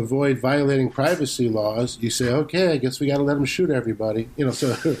to avoid violating privacy laws, you say, okay, I guess we got to let them shoot everybody.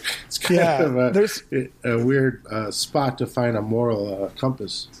 So it's kind of a weird spot to find a moral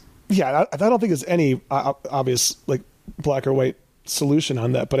compass. Yeah, I don't think there's any obvious black or white solution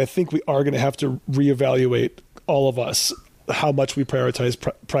on that, but I think we are going to have to reevaluate, all of us, how much we prioritize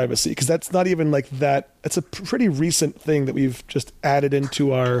privacy, because that's not even that. It's a pretty recent thing that we've just added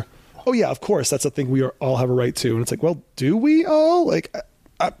into our. Oh yeah, of course, that's a thing we all have a right to, and it's well, do we all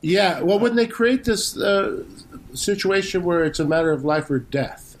Yeah, well, when they create this situation where it's a matter of life or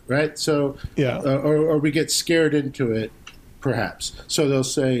death, right? So or we get scared into it. Perhaps. So they'll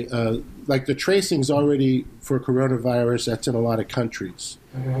say, the tracing's already for coronavirus, that's in a lot of countries.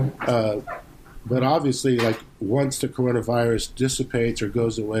 But obviously, once the coronavirus dissipates or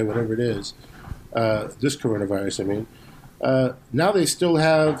goes away, whatever it is, this coronavirus, I mean, now they still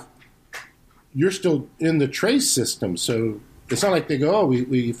have, you're still in the trace system. So it's not like they go,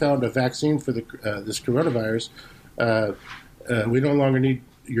 we found a vaccine for this coronavirus. We no longer need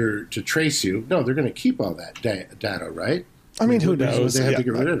to trace you. No, they're going to keep all that data, right? I mean, who knows? They have to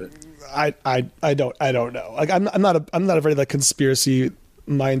get rid of it. I don't know. I'm not a very conspiracy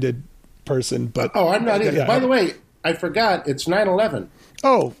minded person, but I'm not either. By the way, I forgot it's 9/11.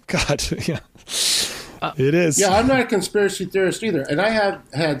 Oh God, yeah, it is. Yeah, I'm not a conspiracy theorist either, and I have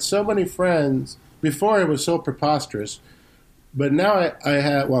had so many friends before. It was so preposterous, but now I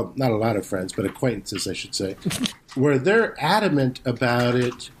have not a lot of friends, but acquaintances, I should say, where they're adamant about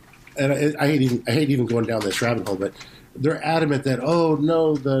it and I hate even going down this rabbit hole, but they're adamant that, oh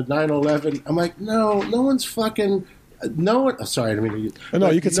no, the 9/11. I'm like, no one's fucking. No one. Oh, sorry, I didn't mean to. No,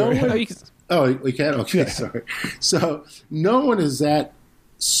 you can say. Oh, we can. Okay, yeah. Sorry. So no one is that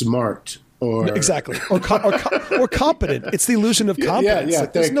smart or exactly or competent. It's the illusion of competence. Yeah.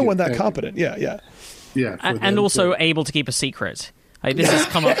 Like, there's no one that competent. Yeah. And also able to keep a secret. This has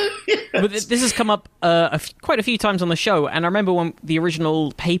come up. This has come up quite a few times on the show. And I remember when the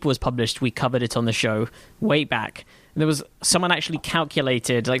original paper was published, we covered it on the show way back. There was someone actually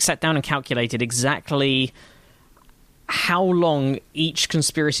sat down and calculated exactly how long each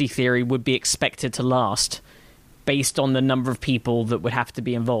conspiracy theory would be expected to last based on the number of people that would have to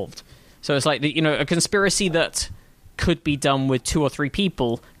be involved. So it's like, a conspiracy that could be done with 2 or 3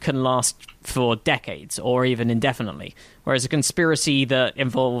 people can last for decades or even indefinitely. Whereas a conspiracy that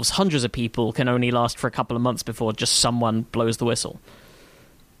involves hundreds of people can only last for a couple of months before just someone blows the whistle.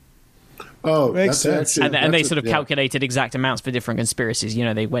 Oh, makes sense. And they sort of calculated exact amounts for different conspiracies.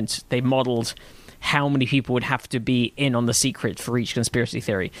 They modeled how many people would have to be in on the secret for each conspiracy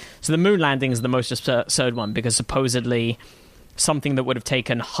theory. So the moon landing is the most absurd one because supposedly something that would have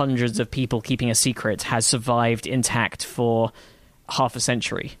taken hundreds of people keeping a secret has survived intact for half a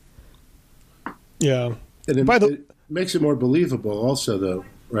century. Yeah. And it makes it more believable also, though,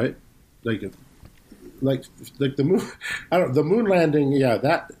 right? Like the moon, the moon landing. Yeah,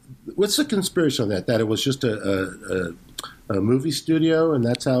 that. What's the conspiracy on that? That it was just a movie studio, and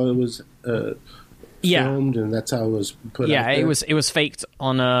that's how it was filmed, and that's how it was put. Yeah, out there? it was faked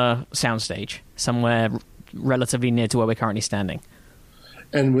on a soundstage somewhere relatively near to where we're currently standing.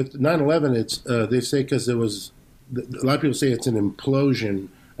 And with 9/11, it's they say because there was a lot of people say it's an implosion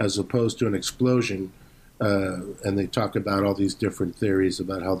as opposed to an explosion, and they talk about all these different theories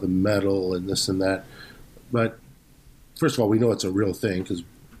about how the metal and this and that. But first of all, we know it's a real thing because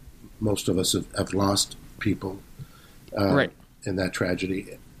most of us have lost people in that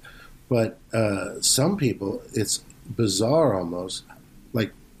tragedy. But some people, it's bizarre almost.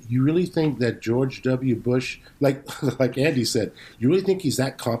 Like, you really think that George W. Bush, like Andy said, you really think he's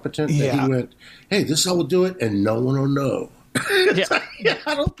that competent that he went, hey, this is how we'll do it, and no one will know?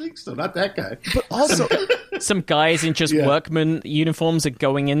 I don't think so. Not that guy. But also, some guys in just workman uniforms are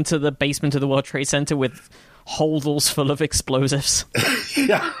going into the basement of the World Trade Center with holdalls full of explosives.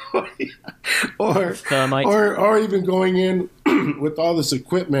 Or thermite. Or even going in with all this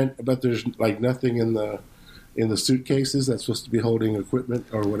equipment, but there's like nothing in the suitcases that's supposed to be holding equipment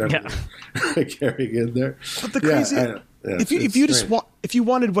or whatever they're carrying in there. But the crazy, if you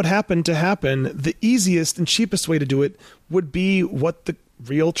wanted what happened to happen, the easiest and cheapest way to do it would be what the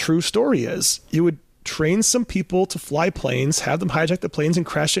real true story is. You would train some people to fly planes, have them hijack the planes and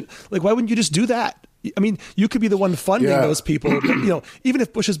crash it. Like, why wouldn't you just do that? I mean, you could be the one funding those people. But, even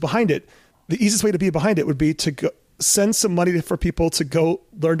if Bush is behind it, the easiest way to be behind it would be to go send some money for people to go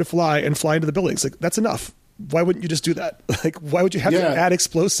learn to fly and fly into the buildings. Like, that's enough. Why wouldn't you just do that? Like, why would you have to add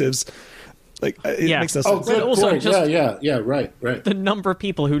explosives? Like, it makes no sense. Oh, good also point. Right. The number of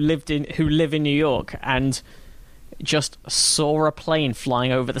people who live in New York and just saw a plane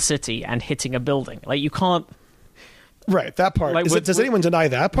flying over the city and hitting a building. Like, you can't. Right, that part. Like, does anyone deny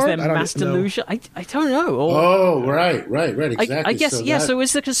that part? Is there mass delusion? I don't know. Right. Exactly. I guess, so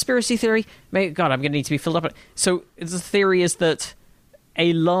is the conspiracy theory... God, I'm going to need to be filled up. So the theory is that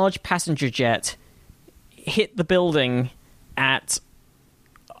a large passenger jet hit the building at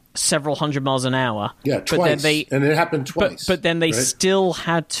several hundred miles an hour. Yeah, twice. And it happened twice. But then they still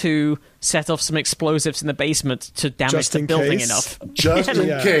had to set off some explosives in the basement to damage the building enough. Just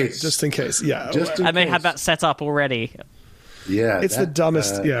in case. Just in case, and they had that set up already. Yeah. It's the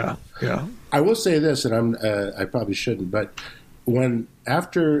dumbest, yeah. I will say this, and I probably shouldn't, but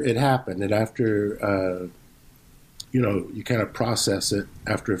after it happened and after, you kind of process it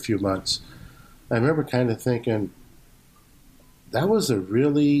after a few months, I remember kind of thinking, that was a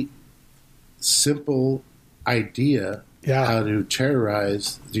really simple idea how to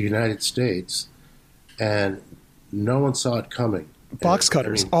terrorize the United States, and no one saw it coming. Box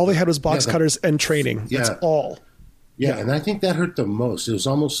cutters. All they had was box cutters and training. That's all. Yeah, and I think that hurt the most. It was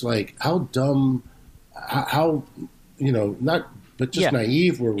almost like, how dumb, how not, but just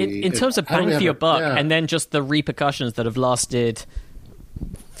naive were we. In terms of bang for your buck, and then just the repercussions that have lasted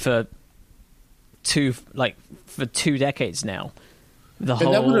for 2 decades now. And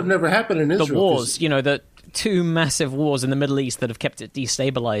that would have never happened in Israel. The wars, the 2 massive wars in the Middle East that have kept it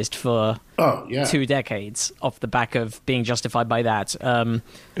destabilized for 2 decades off the back of being justified by that.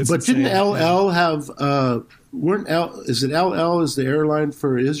 But didn't LL have... is it LL is the airline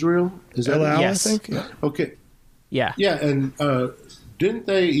for Israel? Is that LL, yes. I think? Yeah. Okay. Yeah. Yeah, and didn't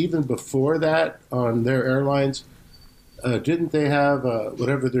they, even before that, on their airlines, didn't they have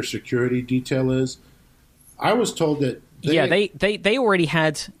whatever their security detail is? I was told that. They already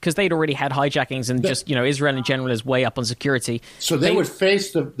had, because they'd already had hijackings, and just, Israel in general is way up on security. So they would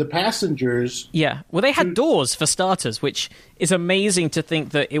face the passengers. Yeah. Well, they had doors, for starters, which is amazing to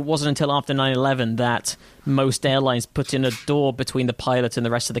think that it wasn't until after 9/11 that most airlines put in a door between the pilot and the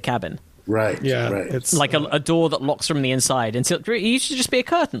rest of the cabin. Right. Yeah. Right. It's like a door that locks from the inside. Until it used to just be a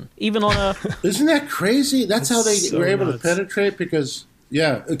curtain, even on a... Isn't that crazy? That's how they so were able nuts. to penetrate, because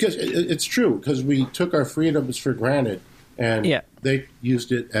it's true, because we took our freedoms for granted. And they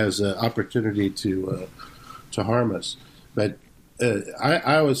used it as an opportunity to harm us. But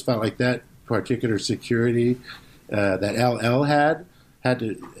I always felt like that particular security that LL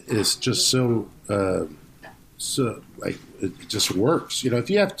is just so like it just works. If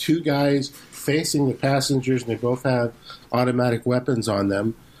you have two guys facing the passengers and they both have automatic weapons on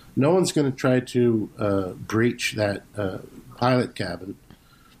them, no one's going to try to breach that pilot cabin.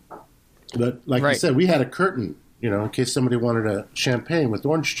 But like I said, we had a curtain. In case somebody wanted a champagne with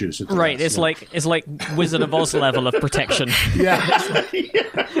orange juice. Right, it's like Wizard of Oz level of protection. Yeah.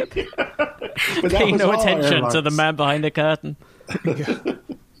 But paying no attention to the man behind the curtain.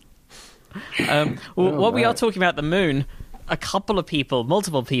 While we are talking about the moon,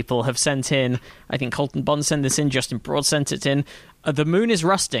 multiple people have sent in. I think Colton Bond sent this in. Justin Broad sent it in. The moon is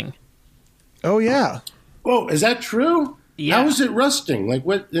rusting. Oh yeah. Oh, is that true? Yeah. How is it rusting? Like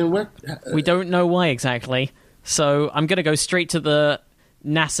what? We don't know why exactly. So I'm going to go straight to the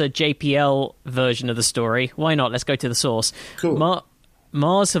NASA JPL version of the story. Why not? Let's go to the source. Cool.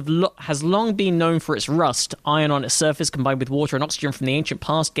 Mars has long been known for its rust. Iron on its surface combined with water and oxygen from the ancient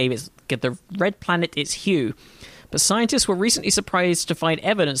past gave the red planet its hue. But scientists were recently surprised to find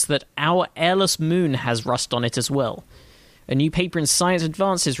evidence that our airless moon has rust on it as well. A new paper in Science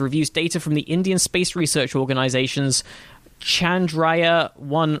Advances reviews data from the Indian Space Research Organization's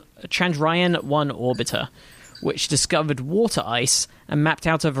Chandrayaan-1 orbiter, which discovered water ice and mapped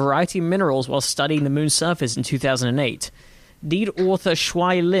out a variety of minerals while studying the moon's surface in 2008. Lead author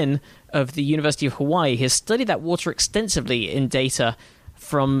Shuai Lin of the University of Hawaii has studied that water extensively in data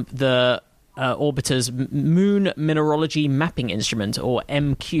from the orbiter's Moon Mineralogy Mapping Instrument, or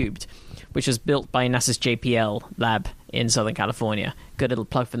M-Cubed, which was built by NASA's JPL lab in Southern California. Good little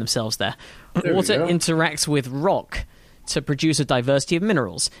plug for themselves there. Water interacts with rock to produce a diversity of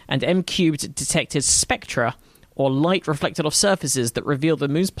minerals, and M-Cubed detected spectra, or light reflected off surfaces, that revealed the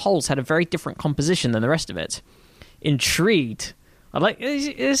moon's poles had a very different composition than the rest of it. Intrigued.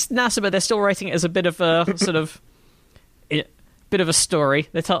 It's NASA, but they're still writing it as a bit of a sort of bit of a story.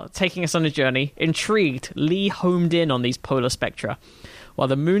 They're taking us on a journey. Intrigued, Lee homed in on these polar spectra. While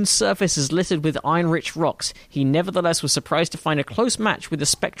the moon's surface is littered with iron-rich rocks, he nevertheless was surprised to find a close match with the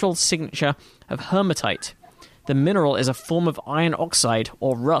spectral signature of hematite. The mineral is a form of iron oxide,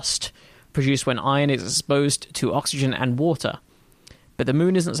 or rust, produced when iron is exposed to oxygen and water. But the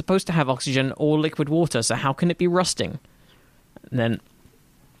moon isn't supposed to have oxygen or liquid water, so how can it be rusting? And then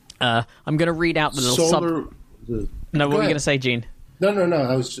I'm going to read out the little No, what were you going to say, Gene? No.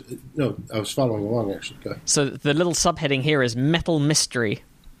 I was following along, actually. Go ahead. So the little subheading here is Metal Mystery.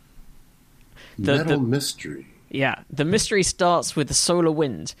 Metal Mystery. Yeah. The mystery starts with the solar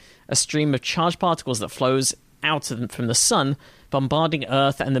wind, a stream of charged particles that flows out from the sun, bombarding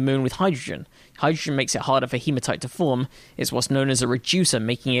Earth and the moon with hydrogen. Hydrogen makes it harder for hematite to form. It's what's known as a reducer,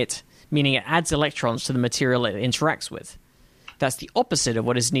 meaning it adds electrons to the material it interacts with. That's the opposite of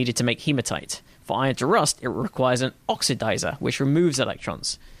what is needed to make hematite. For iron to rust, it requires an oxidizer, which removes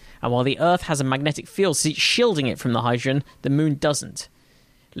electrons. And while the Earth has a magnetic field shielding it from the hydrogen, the moon doesn't.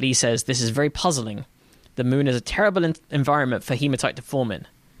 Lee says this is very puzzling. The moon is a terrible environment for hematite to form in.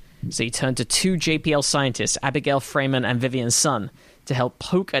 So he turned to two JPL scientists, Abigail Freeman and Vivian Sun, to help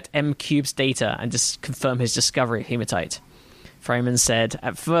poke at M-Cube's data and just confirm his discovery of hematite. Freeman said,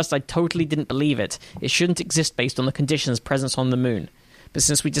 "At first I totally didn't believe it. It shouldn't exist based on the conditions present on the moon. But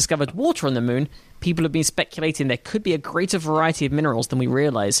since we discovered water on the moon, people have been speculating there could be a greater variety of minerals than we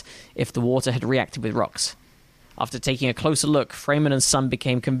realize if the water had reacted with rocks." After taking a closer look, Freeman and Sun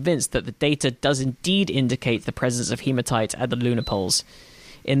became convinced that the data does indeed indicate the presence of hematite at the lunar poles.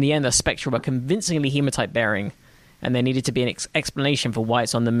 In the end, the spectra were convincingly hematite-bearing, and there needed to be an explanation for why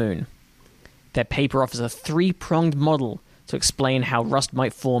it's on the moon. Their paper offers a three-pronged model to explain how rust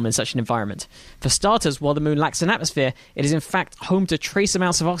might form in such an environment. For starters, while the moon lacks an atmosphere, it is in fact home to trace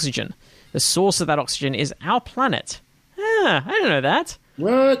amounts of oxygen. The source of that oxygen is our planet. I didn't know that.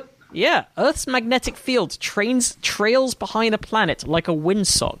 What? Yeah, Earth's magnetic field trails behind the planet like a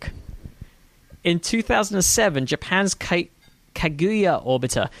windsock. In 2007, Japan's Kaguya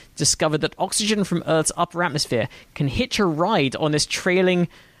orbiter discovered that oxygen from Earth's upper atmosphere can hitch a ride on this trailing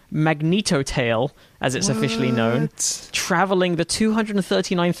magnetotail, as it's officially known, traveling the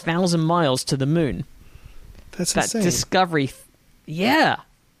 239,000 miles to the moon. That's that insane. discovery,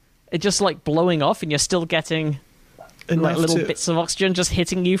 it's just like blowing off, and you're still getting like little bits of oxygen just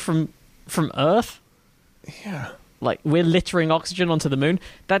hitting you from Earth. Yeah. Like, we're littering oxygen onto the moon.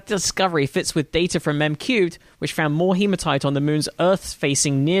 That discovery fits with data from MEM-Cubed, which found more hematite on the moon's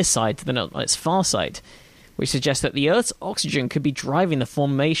Earth-facing near side than on its far side, which suggests that the Earth's oxygen could be driving the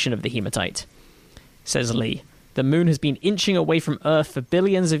formation of the hematite. Says Lee, the moon has been inching away from Earth for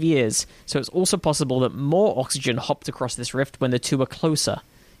billions of years, so it's also possible that more oxygen hopped across this rift when the two were closer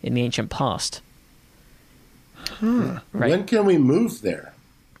in the ancient past. Right. When can we move there?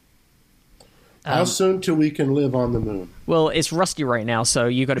 How soon till we can live on the moon? Well, it's rusty right now, so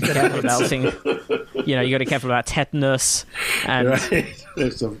you got to be careful about things. You got to be careful about tetanus and Right.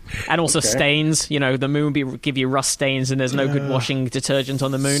 and also stains. The moon give you rust stains, and there's no good washing detergent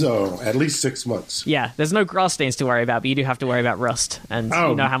on the moon. So at least 6 months. Yeah, there's no grass stains to worry about, but you do have to worry about rust, and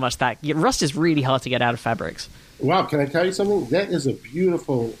you know how much rust is really hard to get out of fabrics. Wow, can I tell you something? That is a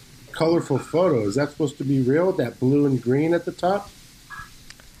beautiful, colorful photo. Is that supposed to be real? That blue and green at the top?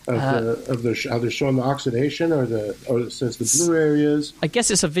 Of the how they're showing the oxidation, or it says the blue areas. I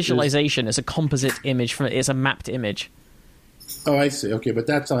guess it's a visualization. It's a composite image it's a mapped image. Oh, I see. Okay, but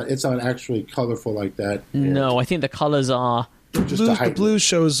it's not actually colorful like that. No, I think the colors are Just The blue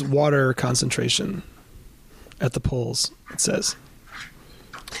shows water concentration at the poles. It says.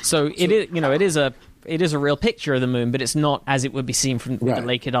 So it is. It is a real picture of the moon, but it's not as it would be seen from the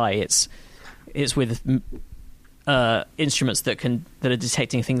naked eye. It's with instruments that are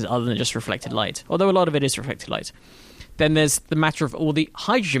detecting things other than just reflected light, although a lot of it is reflected light. Then there's the matter of all the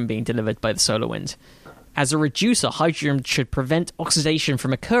hydrogen being delivered by the solar wind. As a reducer, hydrogen should prevent oxidation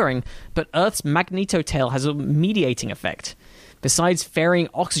from occurring, but Earth's magnetotail has a mediating effect. Besides ferrying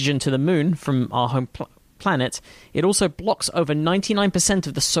oxygen to the moon from our home planet, it also blocks over 99%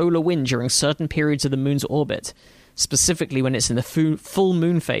 of the solar wind during certain periods of the moon's orbit, specifically when it's in the full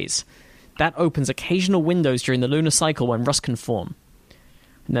moon phase. That opens occasional windows during the lunar cycle when rust can form.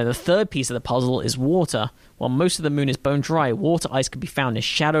 Now, the third piece of the puzzle is water. While most of the moon is bone dry, water ice can be found in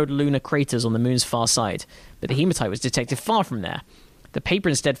shadowed lunar craters on the moon's far side, but the hematite was detected far from there. The paper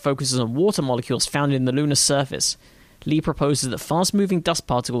instead focuses on water molecules found in the lunar surface. Lee proposes that fast-moving dust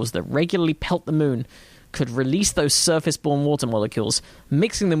particles that regularly pelt the moon could release those surface-borne water molecules,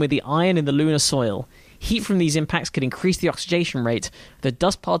 mixing them with the iron in the lunar soil. Heat from these impacts could increase the oxidation rate. The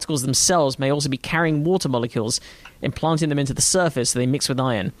dust particles themselves may also be carrying water molecules, implanting them into the surface so they mix with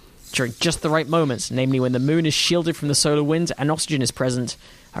iron. During just the right moments, namely when the moon is shielded from the solar wind and oxygen is present,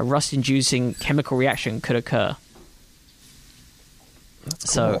 a rust-inducing chemical reaction could occur. That's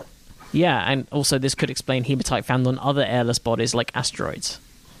cool. So, yeah, and also this could explain hematite found on other airless bodies like asteroids.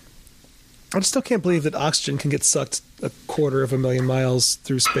 I still can't believe that oxygen can get sucked 250,000 miles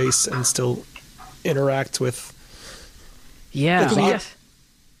through space and still interact with. Yeah.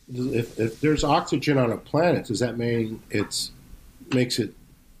 If there's oxygen on a planet, does that mean makes it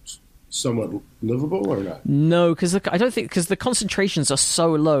somewhat livable or not? No, because I don't think, because the concentrations are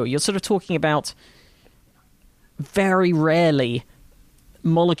so low. You're sort of talking about very rarely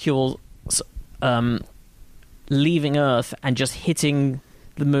molecules leaving Earth and just hitting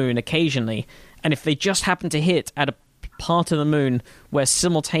the moon occasionally. And if they just happen to hit at a part of the moon where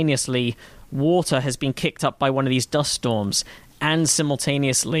simultaneously water has been kicked up by one of these dust storms, and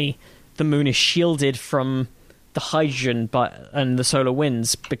simultaneously the moon is shielded from the hydrogen and the solar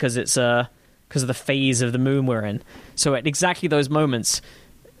winds because it's because of the phase of the moon we're in. So at exactly those moments,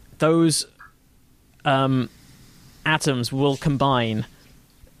 those atoms will combine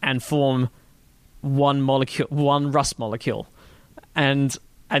and form one rust molecule, and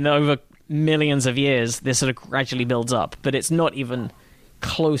over millions of years, this sort of gradually builds up, but it's not even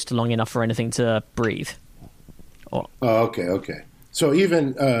close to long enough for anything to breathe. Okay. So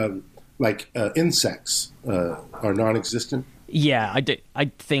even insects are non-existent? Yeah, I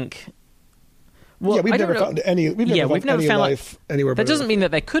think. Well, yeah, we've never found any life anywhere. That doesn't mean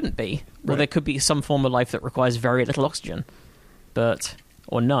that there couldn't be. Well, there could be some form of life that requires very little oxygen,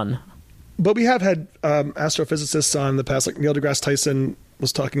 or none. But we have had astrophysicists on the past, like Neil deGrasse Tyson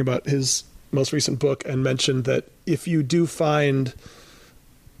was talking about his most recent book and mentioned that if you do find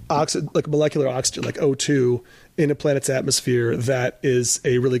molecular oxygen, like O2, in a planet's atmosphere, that is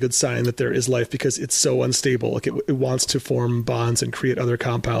a really good sign that there is life because it's so unstable. Like it wants to form bonds and create other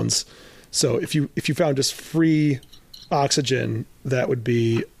compounds. So if you found just free oxygen, that would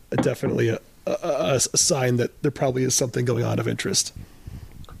be definitely a sign that there probably is something going on of interest.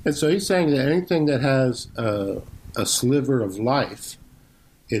 And so he's saying that anything that has a sliver of life,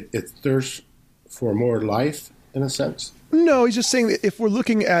 it thirsts for more life, in a sense? No, he's just saying that if we're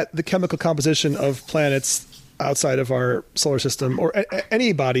looking at the chemical composition of planets outside of our solar system, or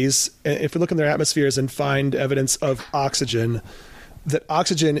any bodies, if we look in their atmospheres and find evidence of oxygen, that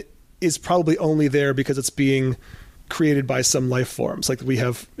oxygen is probably only there because it's being created by some life forms. Like we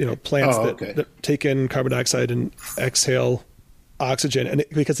have, plants that take in carbon dioxide and exhale oxygen, and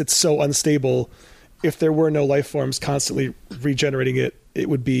because it's so unstable, if there were no life forms constantly regenerating it, it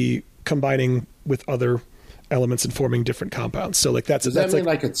would be combining with other elements and forming different compounds. So like does that mean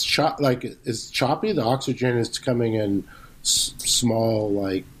like it's it's choppy? The oxygen is coming in small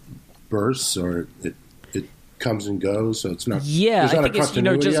like bursts, or it comes and goes. So it's not. Yeah, there's not a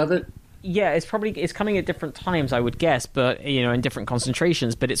continuity of it. Yeah, it's coming at different times, I would guess, but in different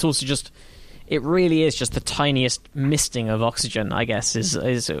concentrations. But it's also just. It really is just the tiniest misting of oxygen, I guess, is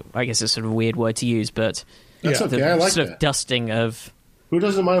I guess it's sort of a weird word to use, but that's okay. I like sort that. of dusting of. Who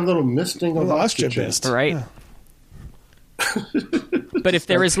doesn't mind a little misting of oxygen? Mist. Right. Yeah. But if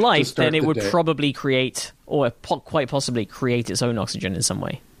there is life, then it would day. probably create, or quite possibly create its own oxygen in some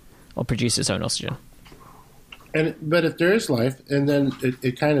way, or produce its own oxygen. But if there is life, and then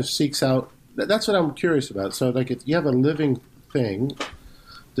it kind of seeks out. That's what I'm curious about. So, like, if you have a living thing,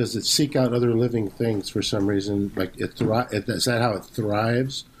 does it seek out other living things for some reason? Like, is that how it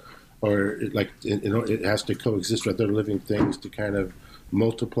thrives, or it has to coexist with other living things to kind of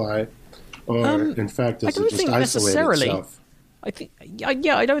multiply, or in fact, does it just isolate itself? I think, I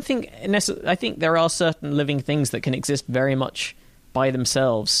don't think necessarily. I think there are certain living things that can exist very much by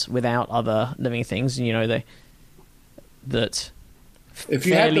themselves without other living things. That if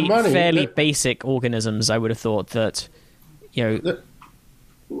you had the money, fairly basic organisms, I would have thought that.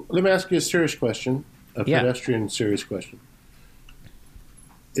 Let me ask you a serious question, a pedestrian serious question.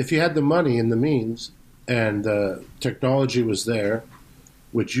 If you had the money and the means, and technology was there,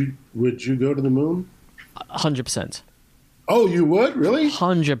 would you go to the moon? 100%. Oh, you would? Really?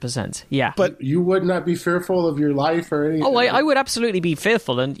 100%. Yeah. But you would not be fearful of your life or anything? Oh, I would absolutely be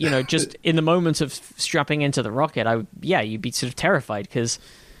fearful. And, just in the moment of strapping into the rocket, you'd be sort of terrified because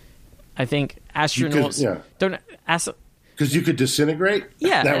I think astronauts don't... Because you could disintegrate?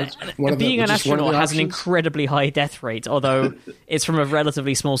 Yeah. That was being an astronaut has an incredibly high death rate, although it's from a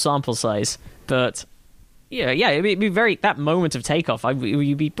relatively small sample size. But, it'd be that moment of takeoff,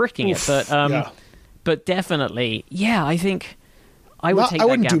 you'd be bricking it. But, but definitely, I think I would take that I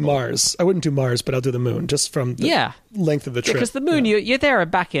wouldn't gamble. do Mars. I wouldn't do Mars, but I'll do the moon, just from the length of the trip. Because the moon, you're there and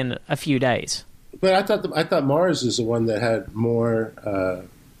back in a few days. But I thought Mars is the one that had more,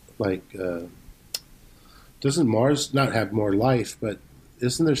 doesn't Mars not have more life? But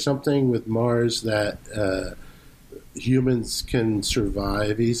isn't there something with Mars that humans can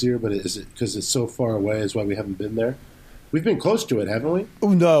survive easier? But is it because it's so far away is why we haven't been there? We've been close to it, haven't we?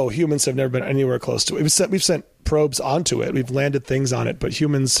 Oh, no, humans have never been anywhere close to it. We've sent probes onto it. We've landed things on it, but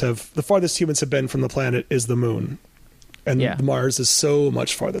the farthest humans have been from the planet is the moon. And Mars is so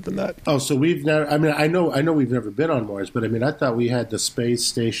much farther than that. Oh, so we've never... I mean, I know we've never been on Mars, but I mean, I thought we had the space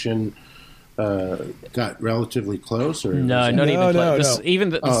station got relatively close. Or no, not even close. No.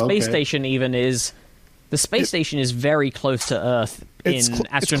 Even the space station even is... The space station is very close to Earth in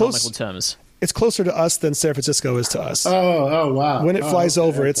astronomical terms. It's closer to us than San Francisco is to us. Oh, wow. When it flies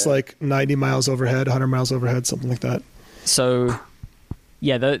over, it's like 90 miles overhead, 100 miles overhead, something like that. So,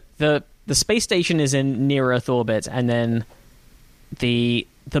 the space station is in near Earth orbit, and then the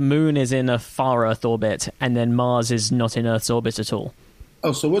moon is in a far Earth orbit, and then Mars is not in Earth's orbit at all.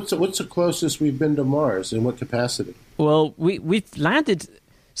 Oh, so what's the closest we've been to Mars? In what capacity? Well, we've landed...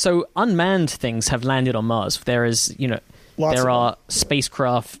 So unmanned things have landed on Mars. There is, there are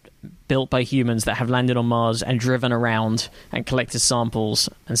spacecraft built by humans that have landed on Mars and driven around and collected samples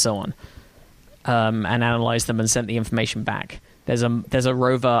and so on, and analyzed them and sent the information back. There's a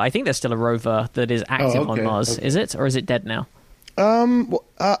rover. I think there's still a rover that is active on Mars. Okay. Is it, or is it dead now? Well,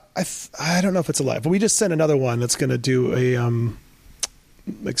 I don't know if it's alive, but we just sent another one that's going to do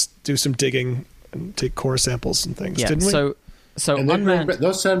do some digging and take core samples and things. Didn't we? So and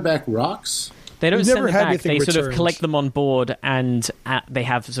they'll send back rocks. They don't send them back. They sort of collect them on board, and they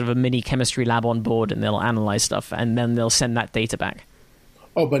have sort of a mini chemistry lab on board, and they'll analyze stuff, and then they'll send that data back.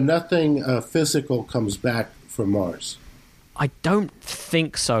 Oh, but nothing physical comes back from Mars. I don't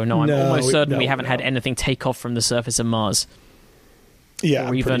think so. No, I'm almost certain we haven't had anything take off from the surface of Mars. Yeah,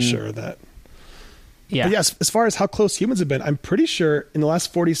 I'm pretty sure of that. Yeah. But yes, as far as how close humans have been, I'm pretty sure in the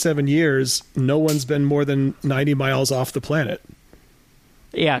last 47 years, no one's been more than 90 miles off the planet.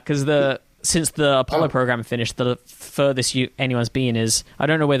 Yeah, because the since the Apollo program finished, the furthest anyone's been is, I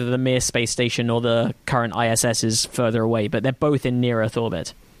don't know whether the Mir space station or the current ISS is further away, but they're both in near Earth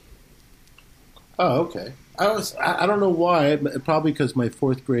orbit. Oh, okay. I don't know why. Probably because my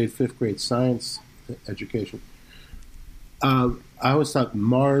 4th grade, 5th grade science education. I always thought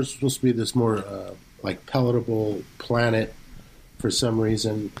Mars was supposed to be this more like palatable planet for some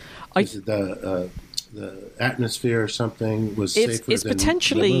reason. The atmosphere or something was safer than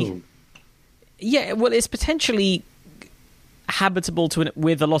potentially, the moon. Yeah, well, it's potentially habitable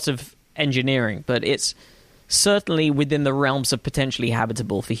with a lot of engineering, but it's certainly within the realms of potentially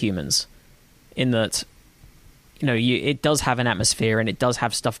habitable for humans, in that, it does have an atmosphere and it does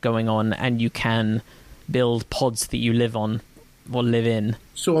have stuff going on, and you can build pods that you live on or live in.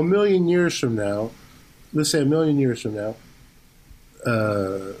 So a million years from now, let's say a million years from now,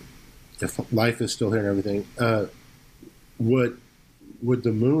 if life is still here and everything, would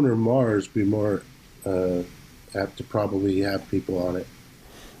the moon or Mars be more apt to probably have people on it?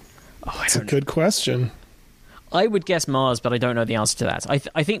 That's a good question. I would guess Mars, but I don't know the answer to that.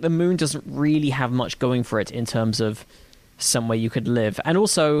 I think the moon doesn't really have much going for it in terms of somewhere you could live. And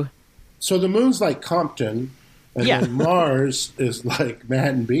also... So the moon's like Compton, and then Mars is like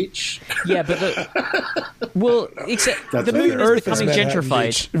Manhattan Beach? Yeah, but except the moon is becoming gentrified.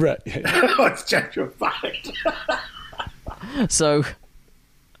 Beach. Right. It's gentrified. So...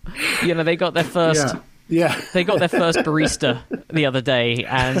 they got their first. Yeah. They got their first barista the other day,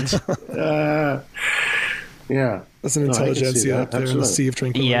 and that's an intelligentsia up there in the sea of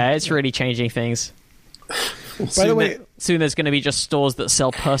tranquility. Yeah, it's really changing things. By the way, soon there's going to be just stores that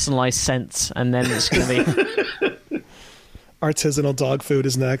sell personalized scents, and then it's going to be artisanal dog food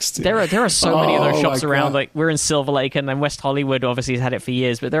is next. There are so many of those shops around. Like, we're in Silver Lake, and then West Hollywood obviously has had it for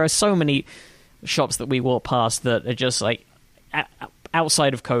years, but there are so many shops that we walk past that are just like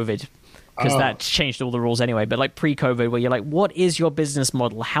outside of COVID, because that changed all the rules anyway, but like pre-COVID, where you're like, what is your business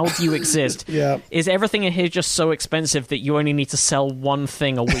model? How do you exist? Is everything in here just so expensive that you only need to sell one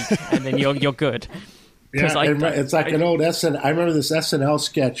thing a week and then you're good? Yeah, it's like an old I remember this SNL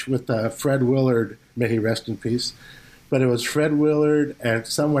sketch with Fred Willard, may he rest in peace, but it was Fred Willard and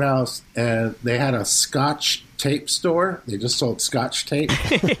someone else, and they had a Scotch tape store. They just sold Scotch tape.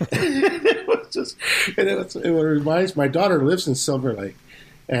 It reminds, my daughter lives in Silver Lake,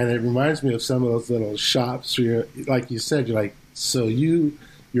 and it reminds me of some of those little shops where, like you said, you're like, so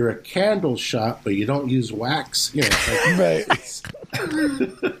you're a candle shop, but you don't use wax, right?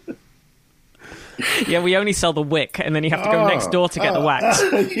 Yeah, we only sell the wick, and then you have to go next door to get the wax.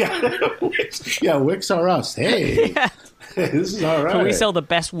 Wicks are us. Hey. This is all right. So we sell the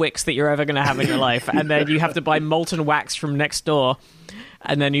best wicks that you're ever going to have in your life, and then you have to buy molten wax from next door,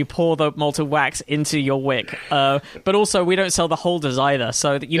 and then you pour the molten wax into your wick. But also, we don't sell the holders either,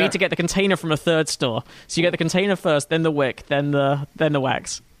 so you need to get the container from a third store. So you get the container first, then the wick, then the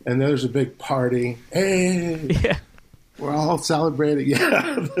wax. And there's a big party. Hey, yeah, we're all celebrating.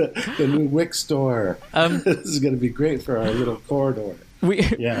 Yeah, the new wick store. This is going to be great for our little corridor.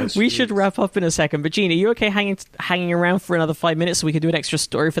 We should wrap up in a second, but Gene, are you okay hanging around for another 5 minutes so we could do an extra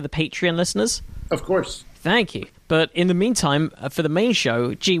story for the Patreon listeners? Of course. Thank you. But in the meantime, for the main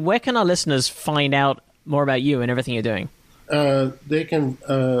show, where can our listeners find out more about you and everything you're doing? They can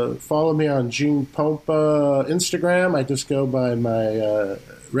follow me on Gene Pompa Instagram. I just go by my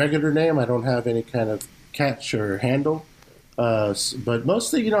regular name. I don't have any kind of catch or handle. But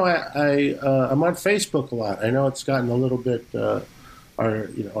mostly, I'm on Facebook a lot. I know it's gotten a little bit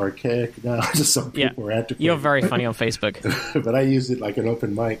archaic now. Just some people are antiquated. You're very funny on Facebook. But I use it like an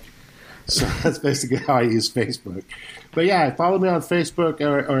open mic. So that's basically how I use Facebook. But yeah, follow me on Facebook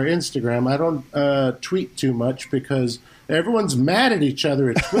or Instagram. I don't tweet too much because everyone's mad at each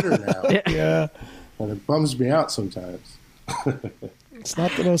other at Twitter now. Yeah. And it bums me out sometimes. It's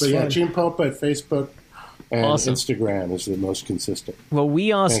not the most fun. Yeah, Gene Pompa at Facebook and Instagram is the most consistent. Well,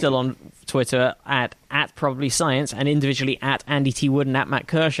 we are still on Twitter at Probably Science, and individually at Andy T. Wood and at Matt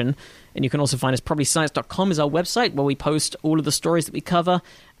Kirshen. And you can also find us, probablyscience.com is our website where we post all of the stories that we cover,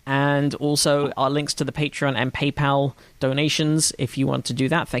 and also our links to the Patreon and PayPal donations if you want to do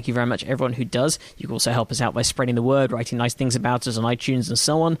that. Thank you very much, everyone who does. You can also help us out by spreading the word, writing nice things about us on iTunes and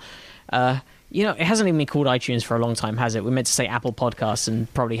so on. It hasn't even been called iTunes for a long time, has it? We meant to say Apple Podcasts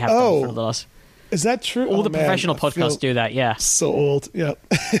and probably have done for the last... Is that true? All the professional podcasts do that, yeah. So old, yeah.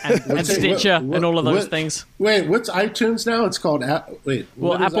 And Stitcher and all of those things. Wait, what's iTunes now? It's called... Apple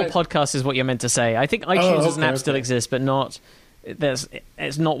Podcasts is what you're meant to say. I think iTunes as an app still exists, but not...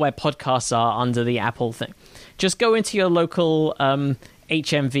 It's not where podcasts are under the Apple thing. Just go into your local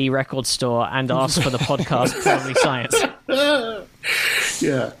HMV record store and ask for the podcast Probably Science.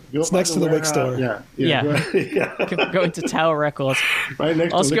 Yeah. It's next to the Wick store. Go into Tower Records. Right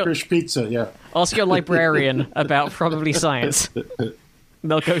next to Licorice Pizza, yeah. Ask your librarian about Probably Science.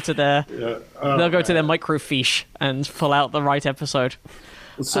 They'll go to their microfiche and pull out the right episode.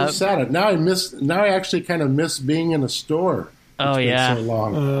 It's so sad. Now I actually kind of miss being in a store. It's been so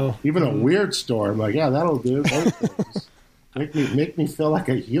long. Even a weird store. I'm like, yeah, that'll do. Make me feel like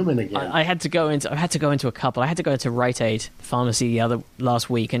a human again. I had to go into a couple. I had to go into Rite Aid pharmacy last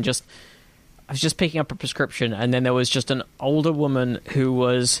week, and I was just picking up a prescription, and then there was just an older woman who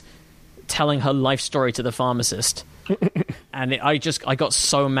was telling her life story to the pharmacist. And I got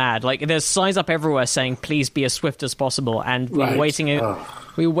so mad. Like, there's signs up everywhere saying, please be as swift as possible. And we were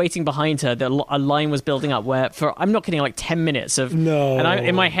waiting behind her. A line was building up where, I'm not kidding, like 10 minutes of... No. And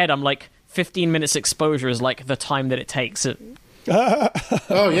in my head, I'm like, 15 minutes exposure is like the time that it takes. Yeah,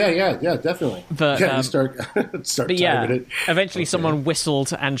 definitely. But, you start timing it. Eventually someone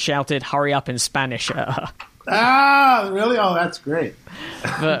whistled and shouted, hurry up in Spanish at her. Really? Oh, that's great.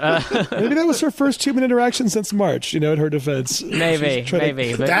 But, maybe that was her first human interaction since March, in her defense. Maybe.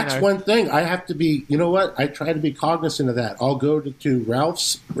 But, that's one thing. I have to be, you know what? I try to be cognizant of that. I'll go to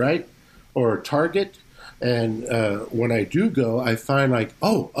Ralph's, right? Or Target. And when I do go, I find like,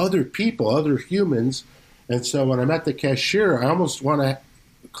 other people, other humans. And so when I'm at the cashier, I almost want to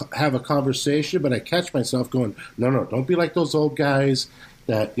have a conversation, but I catch myself going, no, don't be like those old guys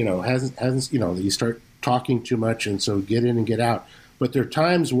that, hasn't, you start talking too much, and so get in and get out. But there are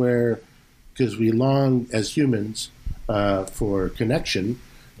times where, because we long as humans for connection,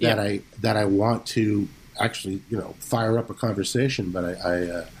 that I want to actually, fire up a conversation, but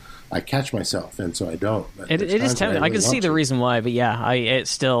I catch myself, and so I don't. It is tempting. I can see the reason why, but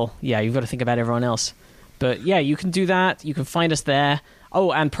it's still, you've got to think about everyone else. But you can do that. You can find us there.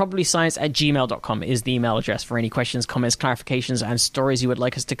 Oh, and probablyscience@gmail.com is the email address for any questions, comments, clarifications, and stories you would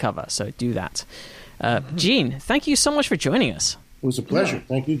like us to cover. So do that. Gene, thank you so much for joining us. It was a pleasure. Yeah.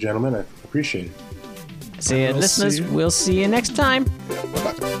 Thank you, gentlemen. I appreciate it. See you, listeners. We'll see you next time.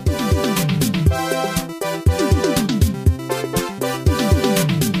 Bye-bye.